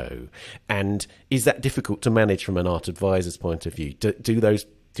long ago. And is that difficult to manage from an art advisor's point of view? Do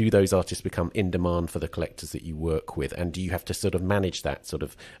those artists become in demand for the collectors that you work with? And do you have to sort of manage that sort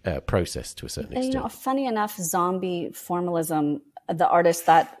of process to a certain extent? Funny enough, zombie formalism, the artists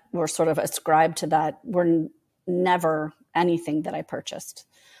that were sort of ascribed to that were never anything that I purchased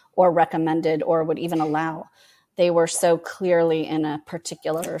or recommended or would even allow. They were so clearly in a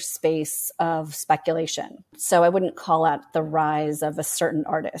particular space of speculation. So I wouldn't call out the rise of a certain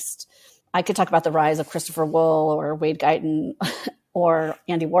artist. I could talk about the rise of Christopher Wool or Wade Guyton or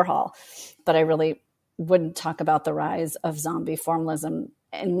Andy Warhol, but I really wouldn't talk about the rise of zombie formalism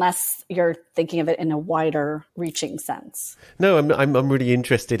unless you're thinking of it in a wider reaching sense. No, I'm really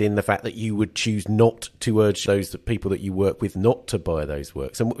interested in the fact that you would choose not to urge those people that you work with not to buy those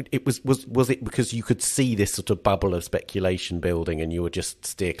works. And it was it because you could see this sort of bubble of speculation building and you would just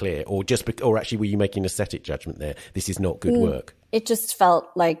steer clear, or actually were you making an aesthetic judgment there? This is not good work. It just felt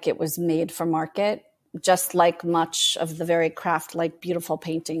like it was made for market, just like much of the very craft-like beautiful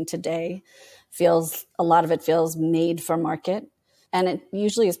painting today a lot of it feels made for market. And it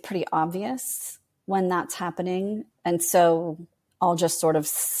usually is pretty obvious when that's happening. And so I'll just sort of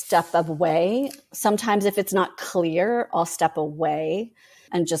step away. Sometimes if it's not clear, I'll step away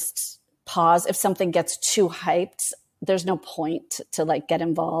and just pause. If something gets too hyped, there's no point to like get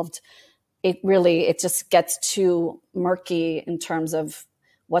involved. It just gets too murky in terms of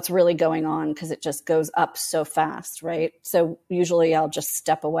what's really going on because it just goes up so fast, right? So usually I'll just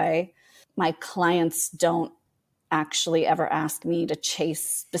step away. My clients don't actually ever ask me to chase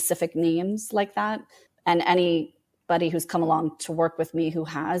specific names like that. And anybody who's come along to work with me who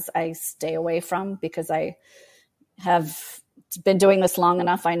has, I stay away from because I have been doing this long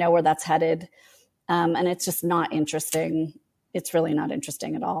enough. I know where that's headed. And it's just not interesting. It's really not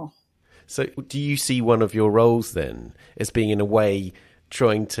interesting at all. So do you see one of your roles then as being, in a way,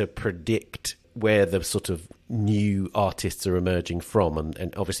 trying to predict where the sort of new artists are emerging from?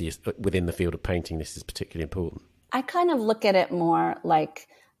 And obviously within the field of painting, this is particularly important. I kind of look at it more like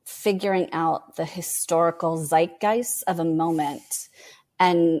figuring out the historical zeitgeist of a moment,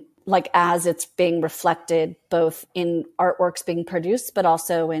 and like as it's being reflected both in artworks being produced, but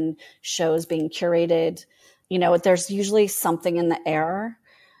also in shows being curated. You know, there's usually something in the air,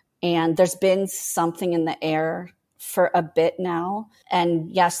 and there's been something in the air for a bit now.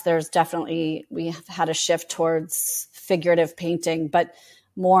 And yes, there's definitely, we have had a shift towards figurative painting, but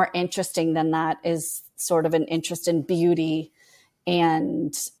more interesting than that is sort of an interest in beauty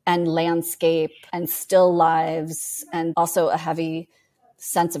and landscape and still lives, and also a heavy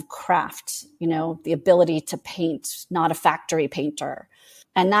sense of craft, you know, the ability to paint, not a factory painter.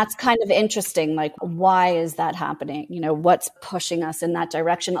 And that's kind of interesting. Like, why is that happening? You know, what's pushing us in that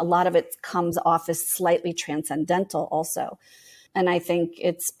direction? A lot of it comes off as slightly transcendental also. And I think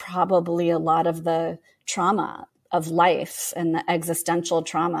it's probably a lot of the trauma of life and the existential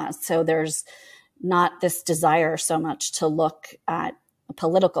trauma. So there's not this desire so much to look at a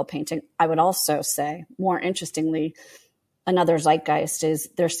political painting. I would also say, more interestingly, another zeitgeist is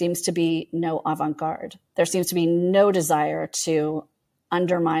there seems to be no avant-garde. There seems to be no desire to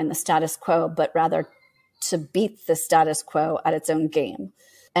undermine the status quo, but rather to beat the status quo at its own game.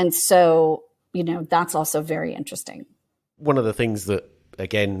 And so, you know, that's also very interesting. One of the things that,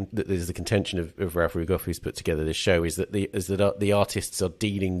 again, that there's the contention of Ralph Rugoff, who's put together this show, is that the artists are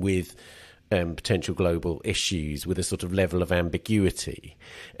dealing with potential global issues with a sort of level of ambiguity.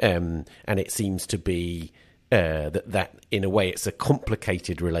 And it seems to be that in a way it's a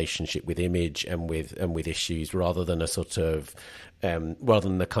complicated relationship with image and with issues, rather than a sort of rather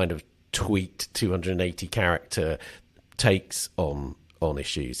than the kind of tweaked 280 character takes on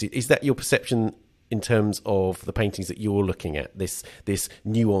issues. Is that your perception in terms of the paintings that you're looking at, this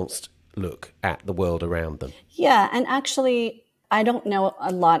nuanced look at the world around them? Yeah, and actually I don't know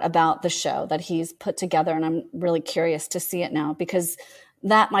a lot about the show that he's put together, and I'm really curious to see it now, because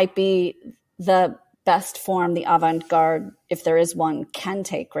that might be the best form the avant-garde, if there is one, can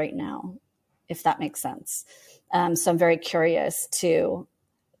take right now, if that makes sense. So I'm very curious to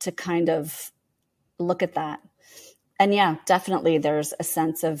kind of look at that. And yeah, definitely there's a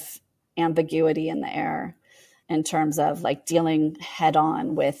sense of ambiguity in the air in terms of like dealing head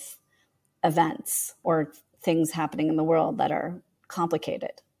on with events or things happening in the world that are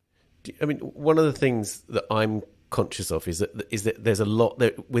complicated. I mean, one of the things that I'm conscious of is that there's a lot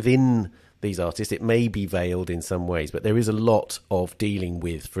that within these artists, it may be veiled in some ways, but there is a lot of dealing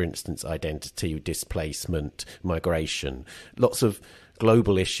with, for instance, identity, displacement, migration, lots of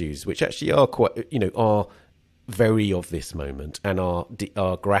global issues, which actually are quite, are very of this moment and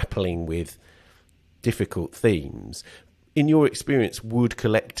are grappling with difficult themes. In your experience, would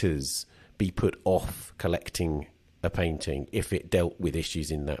collectors be put off collecting a painting if it dealt with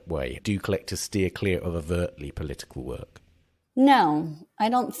issues in that way? Do collectors steer clear of overtly political work? No, I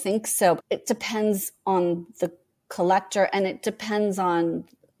don't think so. It depends on the collector, and it depends on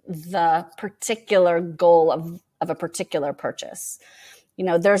the particular goal of a particular purchase.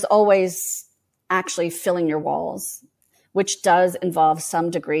 There's always actually filling your walls, which does involve some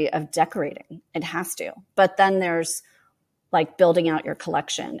degree of decorating. It has to. But then there's like building out your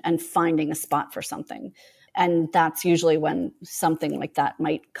collection and finding a spot for something. And that's usually when something like that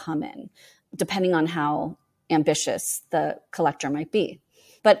might come in, depending on how ambitious the collector might be.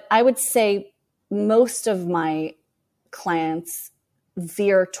 But I would say most of my clients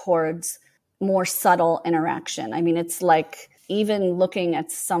veer towards more subtle interaction. I mean, it's like even looking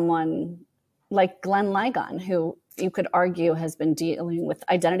at someone like Glenn Ligon, who you could argue has been dealing with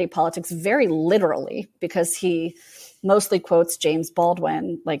identity politics very literally, because he mostly quotes James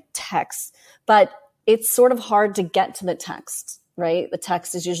Baldwin, like texts, but it's sort of hard to get to the text, right? The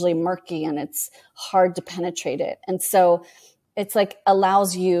text is usually murky and it's hard to penetrate it. And so it's like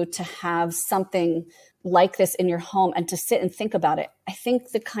allows you to have something like this in your home and to sit and think about it. I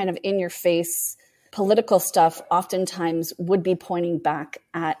think the kind of in your face political stuff oftentimes would be pointing back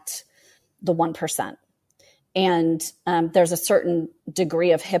at the 1%. And there's a certain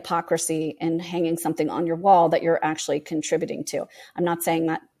degree of hypocrisy in hanging something on your wall that you're actually contributing to. I'm not saying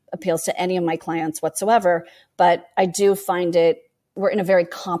that appeals to any of my clients whatsoever, but I do find we're in a very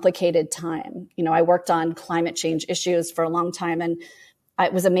complicated time. I worked on climate change issues for a long time, and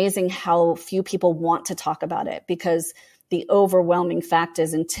it was amazing how few people want to talk about it, because the overwhelming fact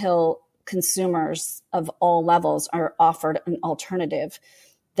is until consumers of all levels are offered an alternative,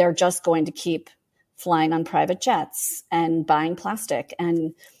 they're just going to keep flying on private jets and buying plastic.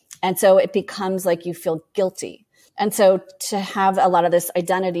 And so it becomes like you feel guilty. And so to have a lot of this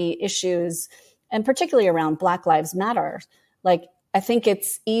identity issues, and particularly around Black Lives Matter, like I think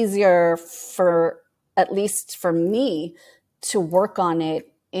it's easier at least for me, to work on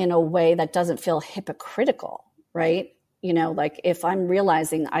it in a way that doesn't feel hypocritical, right? Like if I'm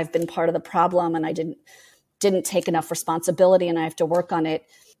realizing I've been part of the problem and I didn't take enough responsibility and I have to work on it,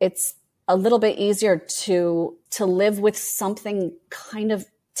 it's a little bit easier to live with something kind of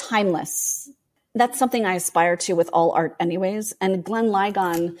timeless. That's something I aspire to with all art anyways. And Glenn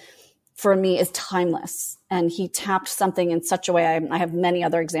Ligon, for me, is timeless. And he tapped something in such a way. I have many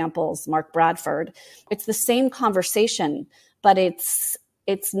other examples, Mark Bradford. It's the same conversation, but it's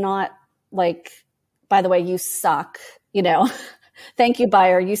not like, by the way, you suck, thank you,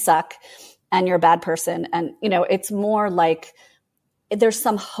 buyer, you suck, and you're a bad person. And, it's more like there's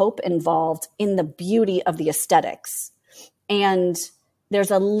some hope involved in the beauty of the aesthetics. And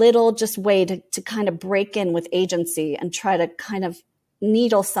there's a little just way to kind of break in with agency and try to kind of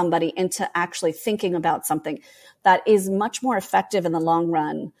needle somebody into actually thinking about something that is much more effective in the long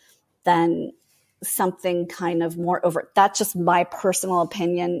run than something kind of more overt. That's just my personal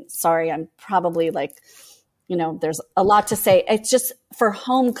opinion. Sorry, I'm probably like, there's a lot to say. It's just for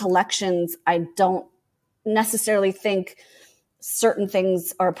home collections, I don't necessarily think certain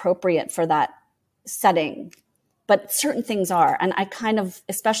things are appropriate for that setting, but certain things are. And I kind of,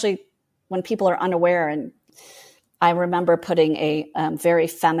 especially when people are unaware, and I remember putting a very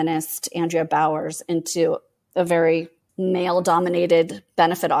feminist Andrea Bowers into a very male-dominated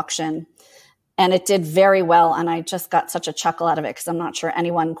benefit auction, and it did very well. And I just got such a chuckle out of it because I'm not sure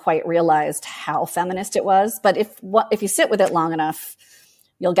anyone quite realized how feminist it was. But if you sit with it long enough,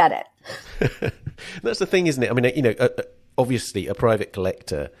 you'll get it. That's the thing, isn't it? I mean, obviously a private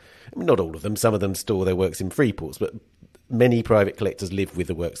collector, not all of them, some of them store their works in free pools, but many private collectors live with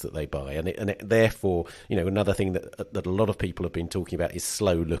the works that they buy. And therefore, another thing that a lot of people have been talking about is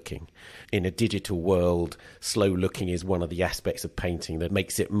slow looking. In a digital world, slow looking is one of the aspects of painting that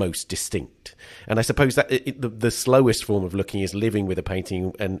makes it most distinct. And I suppose that the slowest form of looking is living with a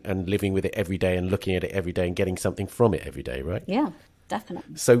painting and living with it every day and looking at it every day and getting something from it every day, right? Yeah.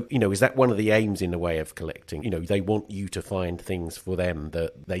 Definitely. So, is that one of the aims in a way of collecting? They want you to find things for them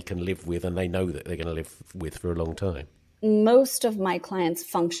that they can live with and they know that they're going to live with for a long time. Most of my clients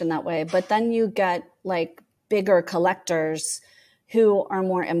function that way, but then you get like bigger collectors who are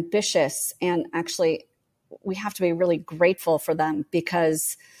more ambitious, and actually we have to be really grateful for them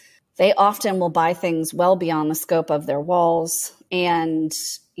because they often will buy things well beyond the scope of their walls. And,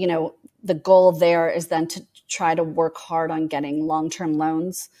 the goal there is then to try to work hard on getting long-term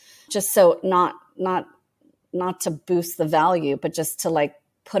loans, just so not to boost the value, but just to like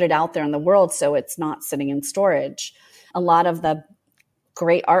put it out there in the world so it's not sitting in storage. A lot of the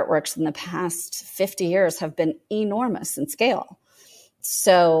great artworks in the past 50 years have been enormous in scale.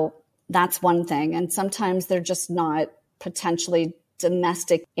 So that's one thing. And sometimes they're just not potentially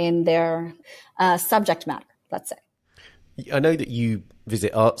domestic in their subject matter, let's say. I know that you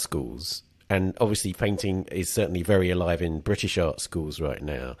visit art schools, and obviously painting is certainly very alive in British art schools right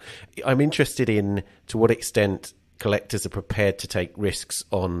now. I'm interested in to what extent collectors are prepared to take risks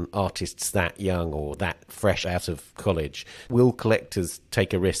on artists that young or that fresh out of college. Will collectors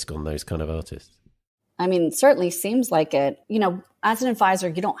take a risk on those kind of artists? I mean, it certainly seems like it. As an advisor,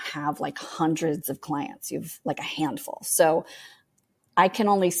 you don't have like hundreds of clients. You've like a handful. So I can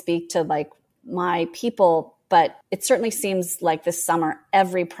only speak to like my people, but it certainly seems like this summer,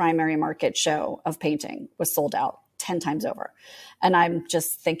 every primary market show of painting was sold out 10 times over. And I'm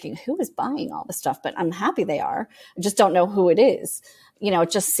just thinking, who is buying all this stuff? But I'm happy they are. I just don't know who it is.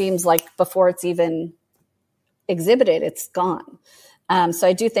 It just seems like before it's even exhibited, it's gone. So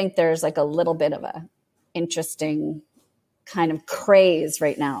I do think there's like a little bit of a interesting kind of craze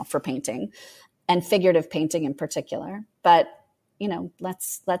right now for painting and figurative painting in particular. But,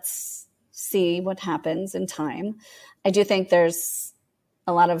 let's see what happens in time. I do think there's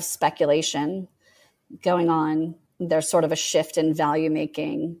a lot of speculation going on. There's sort of a shift in value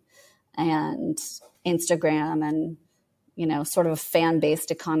making and Instagram and, sort of a fan-based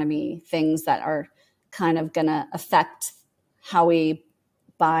economy, things that are kind of going to affect how we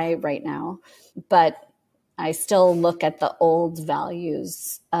buy right now. But I still look at the old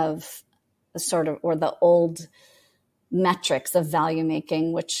values of or the old metrics of value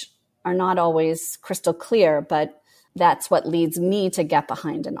making, which are not always crystal clear, but that's what leads me to get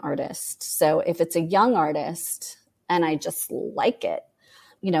behind an artist. So if it's a young artist and I just like it,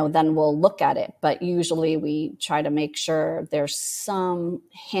 then we'll look at it. But usually we try to make sure there's some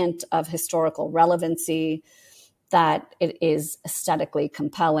hint of historical relevancy, that it is aesthetically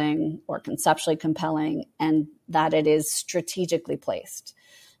compelling or conceptually compelling, and that it is strategically placed.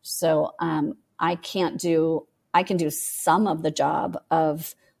 So I can do some of the job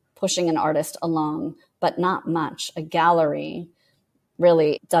of pushing an artist along, but not much. A gallery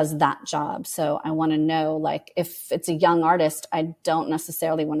really does that job. So I want to know, like, if it's a young artist, I don't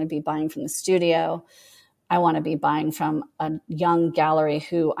necessarily want to be buying from the studio. I want to be buying from a young gallery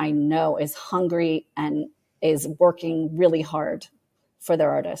who I know is hungry and is working really hard for their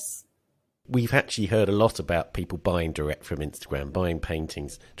artists. We've actually heard a lot about people buying direct from Instagram, buying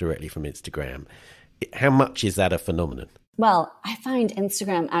paintings directly from Instagram. How much is that a phenomenon? Well, I find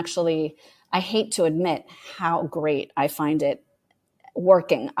Instagram actually, I hate to admit how great I find it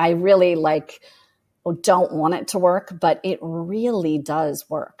working. I really don't want it to work, but it really does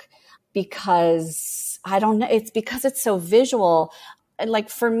work because I don't know. It's because it's so visual. Like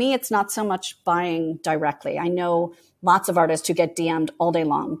for me, it's not so much buying directly. I know lots of artists who get DM'd all day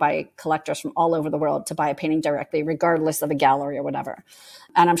long by collectors from all over the world to buy a painting directly, regardless of a gallery or whatever.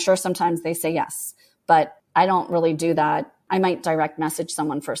 And I'm sure sometimes they say yes, but I don't really do that. I might direct message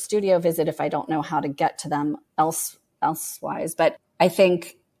someone for a studio visit if I don't know how to get to them elsewise. But I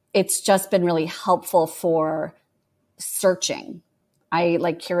think it's just been really helpful for searching. I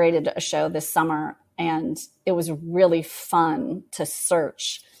curated a show this summer, and it was really fun to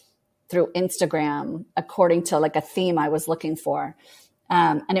search through Instagram according to a theme I was looking for.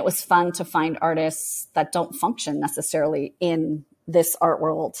 And it was fun to find artists that don't function necessarily in this art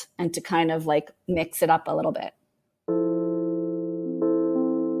world and to kind of mix it up a little bit.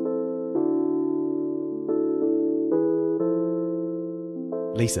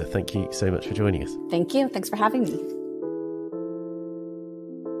 Lisa, thank you so much for joining us. Thank you. Thanks for having me.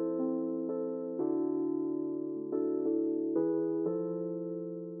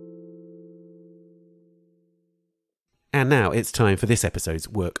 And now it's time for this episode's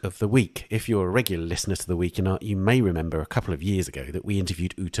Work of the Week. If you're a regular listener to The Week in Art, you may remember a couple of years ago that we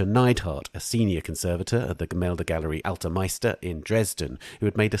interviewed Ute Neidhardt, a senior conservator at the Gemäldegalerie Alte Meister in Dresden, who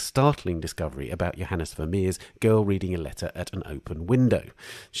had made a startling discovery about Johannes Vermeer's Girl Reading a Letter at an Open Window.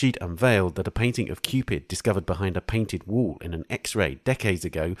 She'd unveiled that a painting of Cupid discovered behind a painted wall in an X-ray decades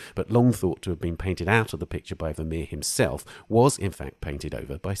ago, but long thought to have been painted out of the picture by Vermeer himself, was in fact painted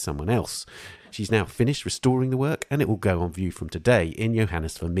over by someone else. She's now finished restoring the work, and it will go on view from today in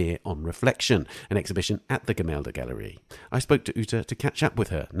Johannes Vermeer on Reflection, an exhibition at the Gemäldegalerie. I spoke to Ute to catch up with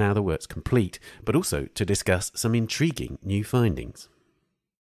her now the work's complete, but also to discuss some intriguing new findings.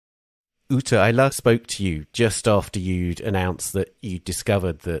 Ute, I last spoke to you just after you'd announced that you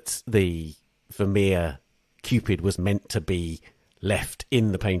discovered that the Vermeer Cupid was meant to be left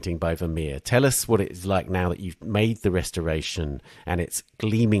in the painting by Vermeer. Tell us what it's like now that you've made the restoration and it's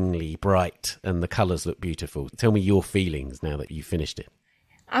gleamingly bright and the colours look beautiful. Tell me your feelings now that you've finished it.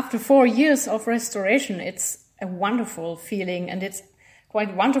 After 4 years of restoration, it's a wonderful feeling, and it's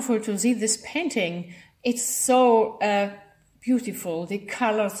quite wonderful to see this painting. It's so beautiful. The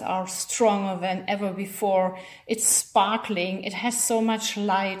colours are stronger than ever before. It's sparkling. It has so much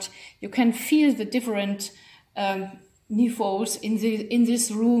light. You can feel the different niveaus in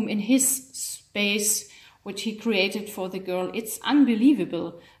this room, in his space, which he created for the girl. It's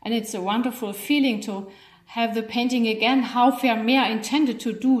unbelievable, and it's a wonderful feeling to have the painting again, how Vermeer intended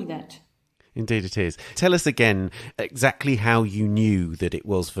to do that. Indeed it is. Tell us again exactly how you knew that it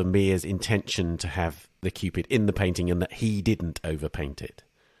was Vermeer's intention to have the Cupid in the painting and that he didn't overpaint it.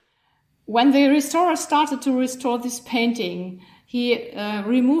 When the restorer started to restore this painting, he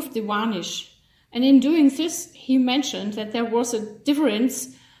removed the varnish. And in doing this, he mentioned that there was a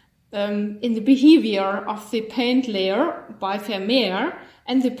difference in the behavior of the paint layer by Vermeer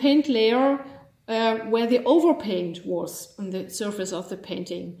and the paint layer where the overpaint was on the surface of the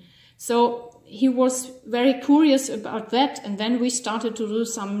painting. So he was very curious about that, and then we started to do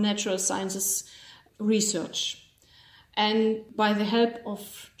some natural sciences research. And by the help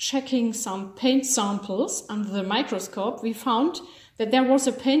of checking some paint samples under the microscope, we found that there was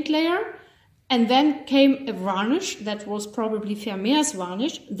a paint layer And then came a varnish that was probably Vermeer's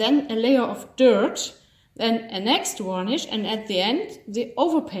varnish, then a layer of dirt, then a next varnish, and at the end, the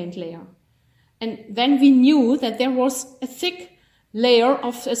overpaint layer. And then we knew that there was a thick layer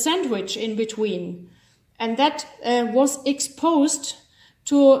of a sandwich in between. And that was exposed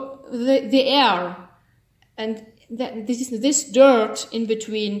to the air. And this dirt in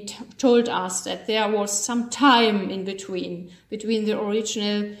between told us that there was some time in between the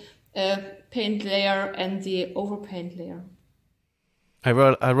original paint layer and the overpaint layer. I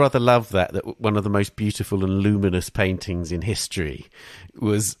rather love that one of the most beautiful and luminous paintings in history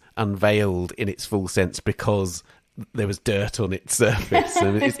was unveiled in its full sense because there was dirt on its surface.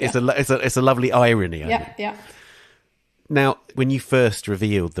 And it's a lovely irony. Yeah. Now, when you first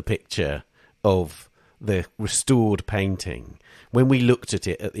revealed the picture of the restored painting, when we looked at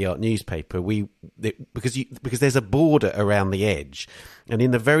it at the art newspaper, because there's a border around the edge, and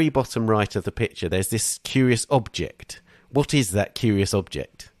in the very bottom right of the picture, there's this curious object. What is that curious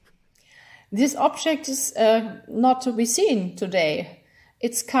object? This object is not to be seen today.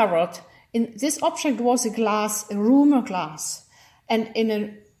 It's covered. This object was a rumor glass. And in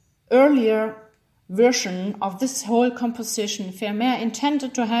an earlier version of this whole composition, Vermeer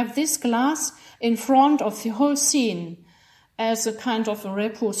intended to have this glass in front of the whole scene as a kind of a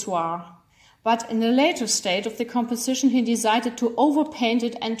repoussoir. But in a later state of the composition, he decided to overpaint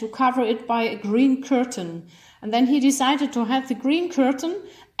it and to cover it by a green curtain. And then he decided to have the green curtain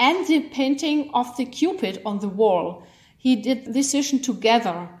and the painting of the Cupid on the wall. He did this decision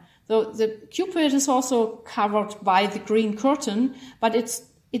together. So the Cupid is also covered by the green curtain, but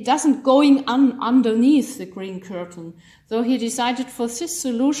it doesn't going underneath the green curtain. So he decided for this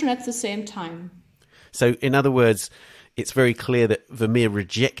solution at the same time. So in other words, it's very clear that Vermeer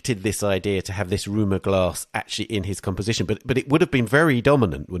rejected this idea to have this rumor glass actually in his composition, but it would have been very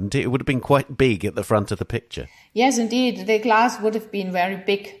dominant, wouldn't it? It would have been quite big at the front of the picture. Yes, indeed. The glass would have been very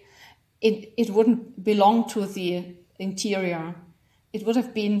big. It wouldn't belong to the interior. It would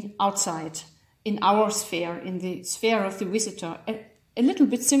have been outside, in our sphere, in the sphere of the visitor, a little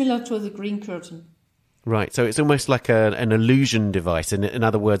bit similar to the green curtain. Right, so it's almost like an illusion device. In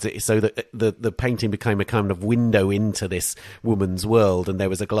other words, it's so that the painting became a kind of window into this woman's world, and there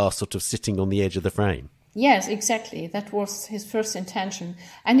was a glass sort of sitting on the edge of the frame. Yes, exactly. That was his first intention.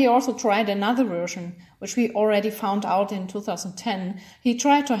 And he also tried another version, which we already found out in 2010. He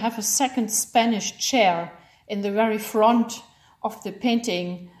tried to have a second Spanish chair in the very front of the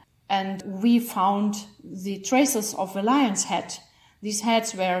painting, and we found the traces of a lion's head. These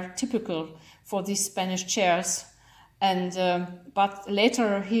heads were typical for these Spanish chairs, and but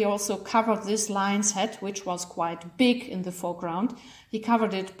later he also covered this lion's head, which was quite big in the foreground. He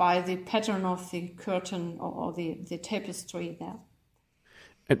covered it by the pattern of the curtain or the tapestry there.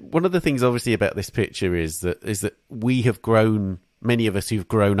 And one of the things, obviously, about this picture is that we have grown. Many of us who've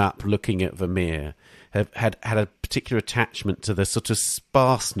grown up looking at Vermeer have had a particular attachment to the sort of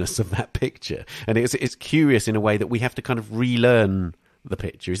sparseness of that picture, and it's curious in a way that we have to kind of relearn the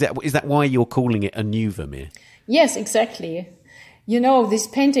picture. Is that why you're calling it a new Vermeer? Yes, exactly. You know, this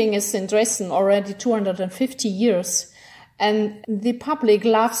painting is in Dresden already 250 years, and the public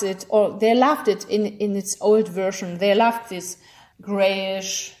loves it, or they loved it in its old version. They loved this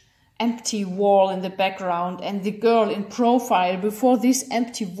grayish, empty wall in the background and the girl in profile before this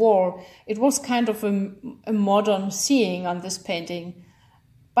empty wall. It was kind of a modern seeing on this painting.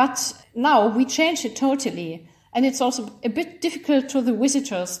 But now we changed it totally. And it's also a bit difficult to the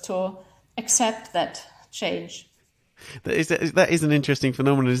visitors to accept that change. That is an interesting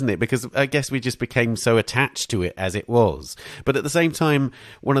phenomenon, isn't it? Because I guess we just became so attached to it as it was. But at the same time,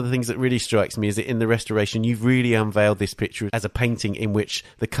 one of the things that really strikes me is that in the restoration, you've really unveiled this picture as a painting in which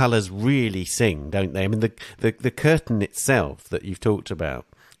the colours really sing, don't they? I mean, the curtain itself that you've talked about,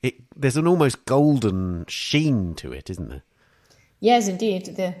 there's an almost golden sheen to it, isn't there? Yes,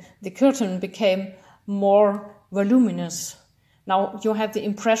 indeed. The curtain became more voluminous. Now you have the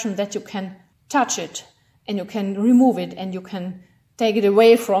impression that you can touch it, and you can remove it, and you can take it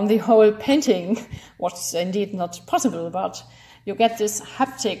away from the whole painting, what's indeed not possible, but you get this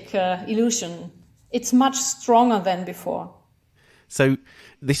haptic illusion. It's much stronger than before. So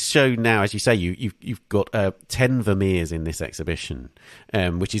this show now, as you say, you've got 10 Vermeers in this exhibition,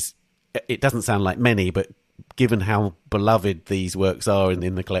 which is, it doesn't sound like many, but given how beloved these works are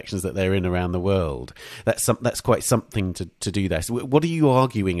in the collections that they're in around the world, that's quite something to do that. So what are you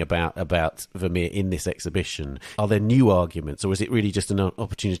arguing about Vermeer in this exhibition? Are there new arguments, or is it really just an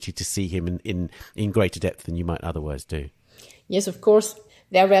opportunity to see him in greater depth than you might otherwise do? Yes, of course.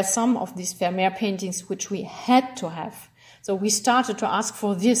 There were some of these Vermeer paintings which we had to have. So we started to ask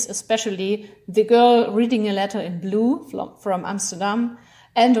for this, especially the girl reading a letter in blue from Amsterdam,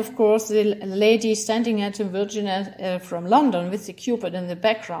 and of course the lady standing at the Virgin from London with the Cupid in the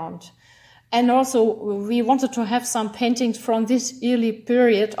background. And also we wanted to have some paintings from this early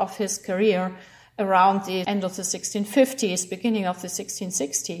period of his career around the end of the 1650s, beginning of the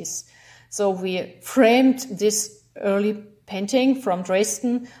 1660s. So we framed this early painting from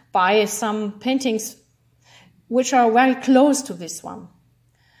Dresden by some paintings which are very close to this one.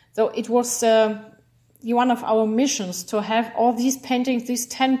 So it was one of our missions to have all these paintings, these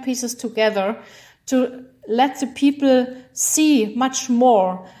 10 pieces together, to let the people see much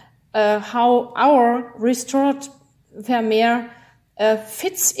more how our restored Vermeer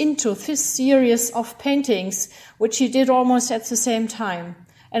fits into this series of paintings, which he did almost at the same time.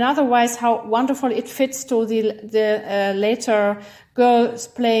 And otherwise, how wonderful it fits to the later girls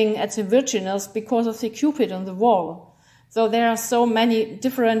playing at the Virginals because of the Cupid on the wall. So there are so many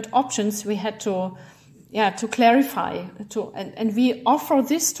different options we had to clarify, and we offer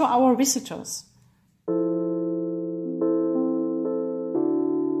this to our visitors.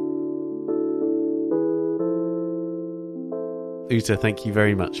 Ute, thank you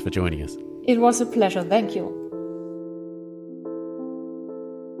very much for joining us. It was a pleasure. Thank you.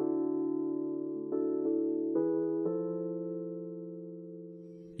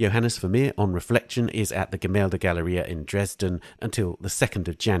 Johannes Vermeer on Reflection is at the Gemäldegalerie in Dresden until the 2nd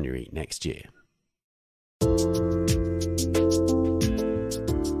of January next year.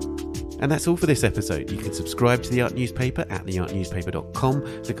 And that's all for this episode. You can subscribe to The Art Newspaper at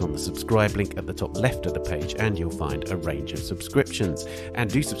theartnewspaper.com. Click on the subscribe link at the top left of the page and you'll find a range of subscriptions. And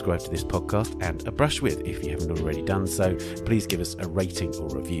do subscribe to this podcast and A Brush With if you haven't already done so. Please give us a rating or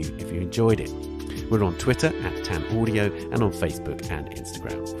review if you enjoyed it. We're on Twitter at Tan Audio and on Facebook and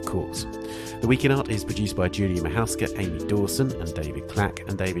Instagram, of course. The Week in Art is produced by Julia Michalska, Amy Dawson and David Clack,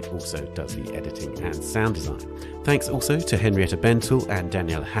 and David also does the editing and sound design. Thanks also to Henrietta Bentel and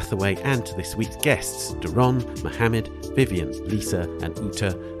Danielle Hathaway, and to this week's guests, Doron, Mohammed, Vivien, Lisa and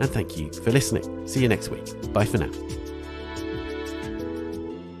Ute, and thank you for listening. See you next week. Bye for now.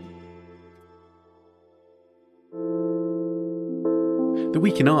 The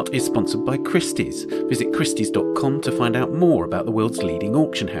Week in Art is sponsored by Christie's. Visit christies.com to find out more about the world's leading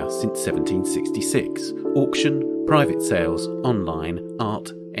auction house since 1766. Auction, private sales, online,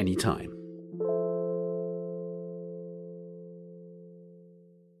 art, anytime.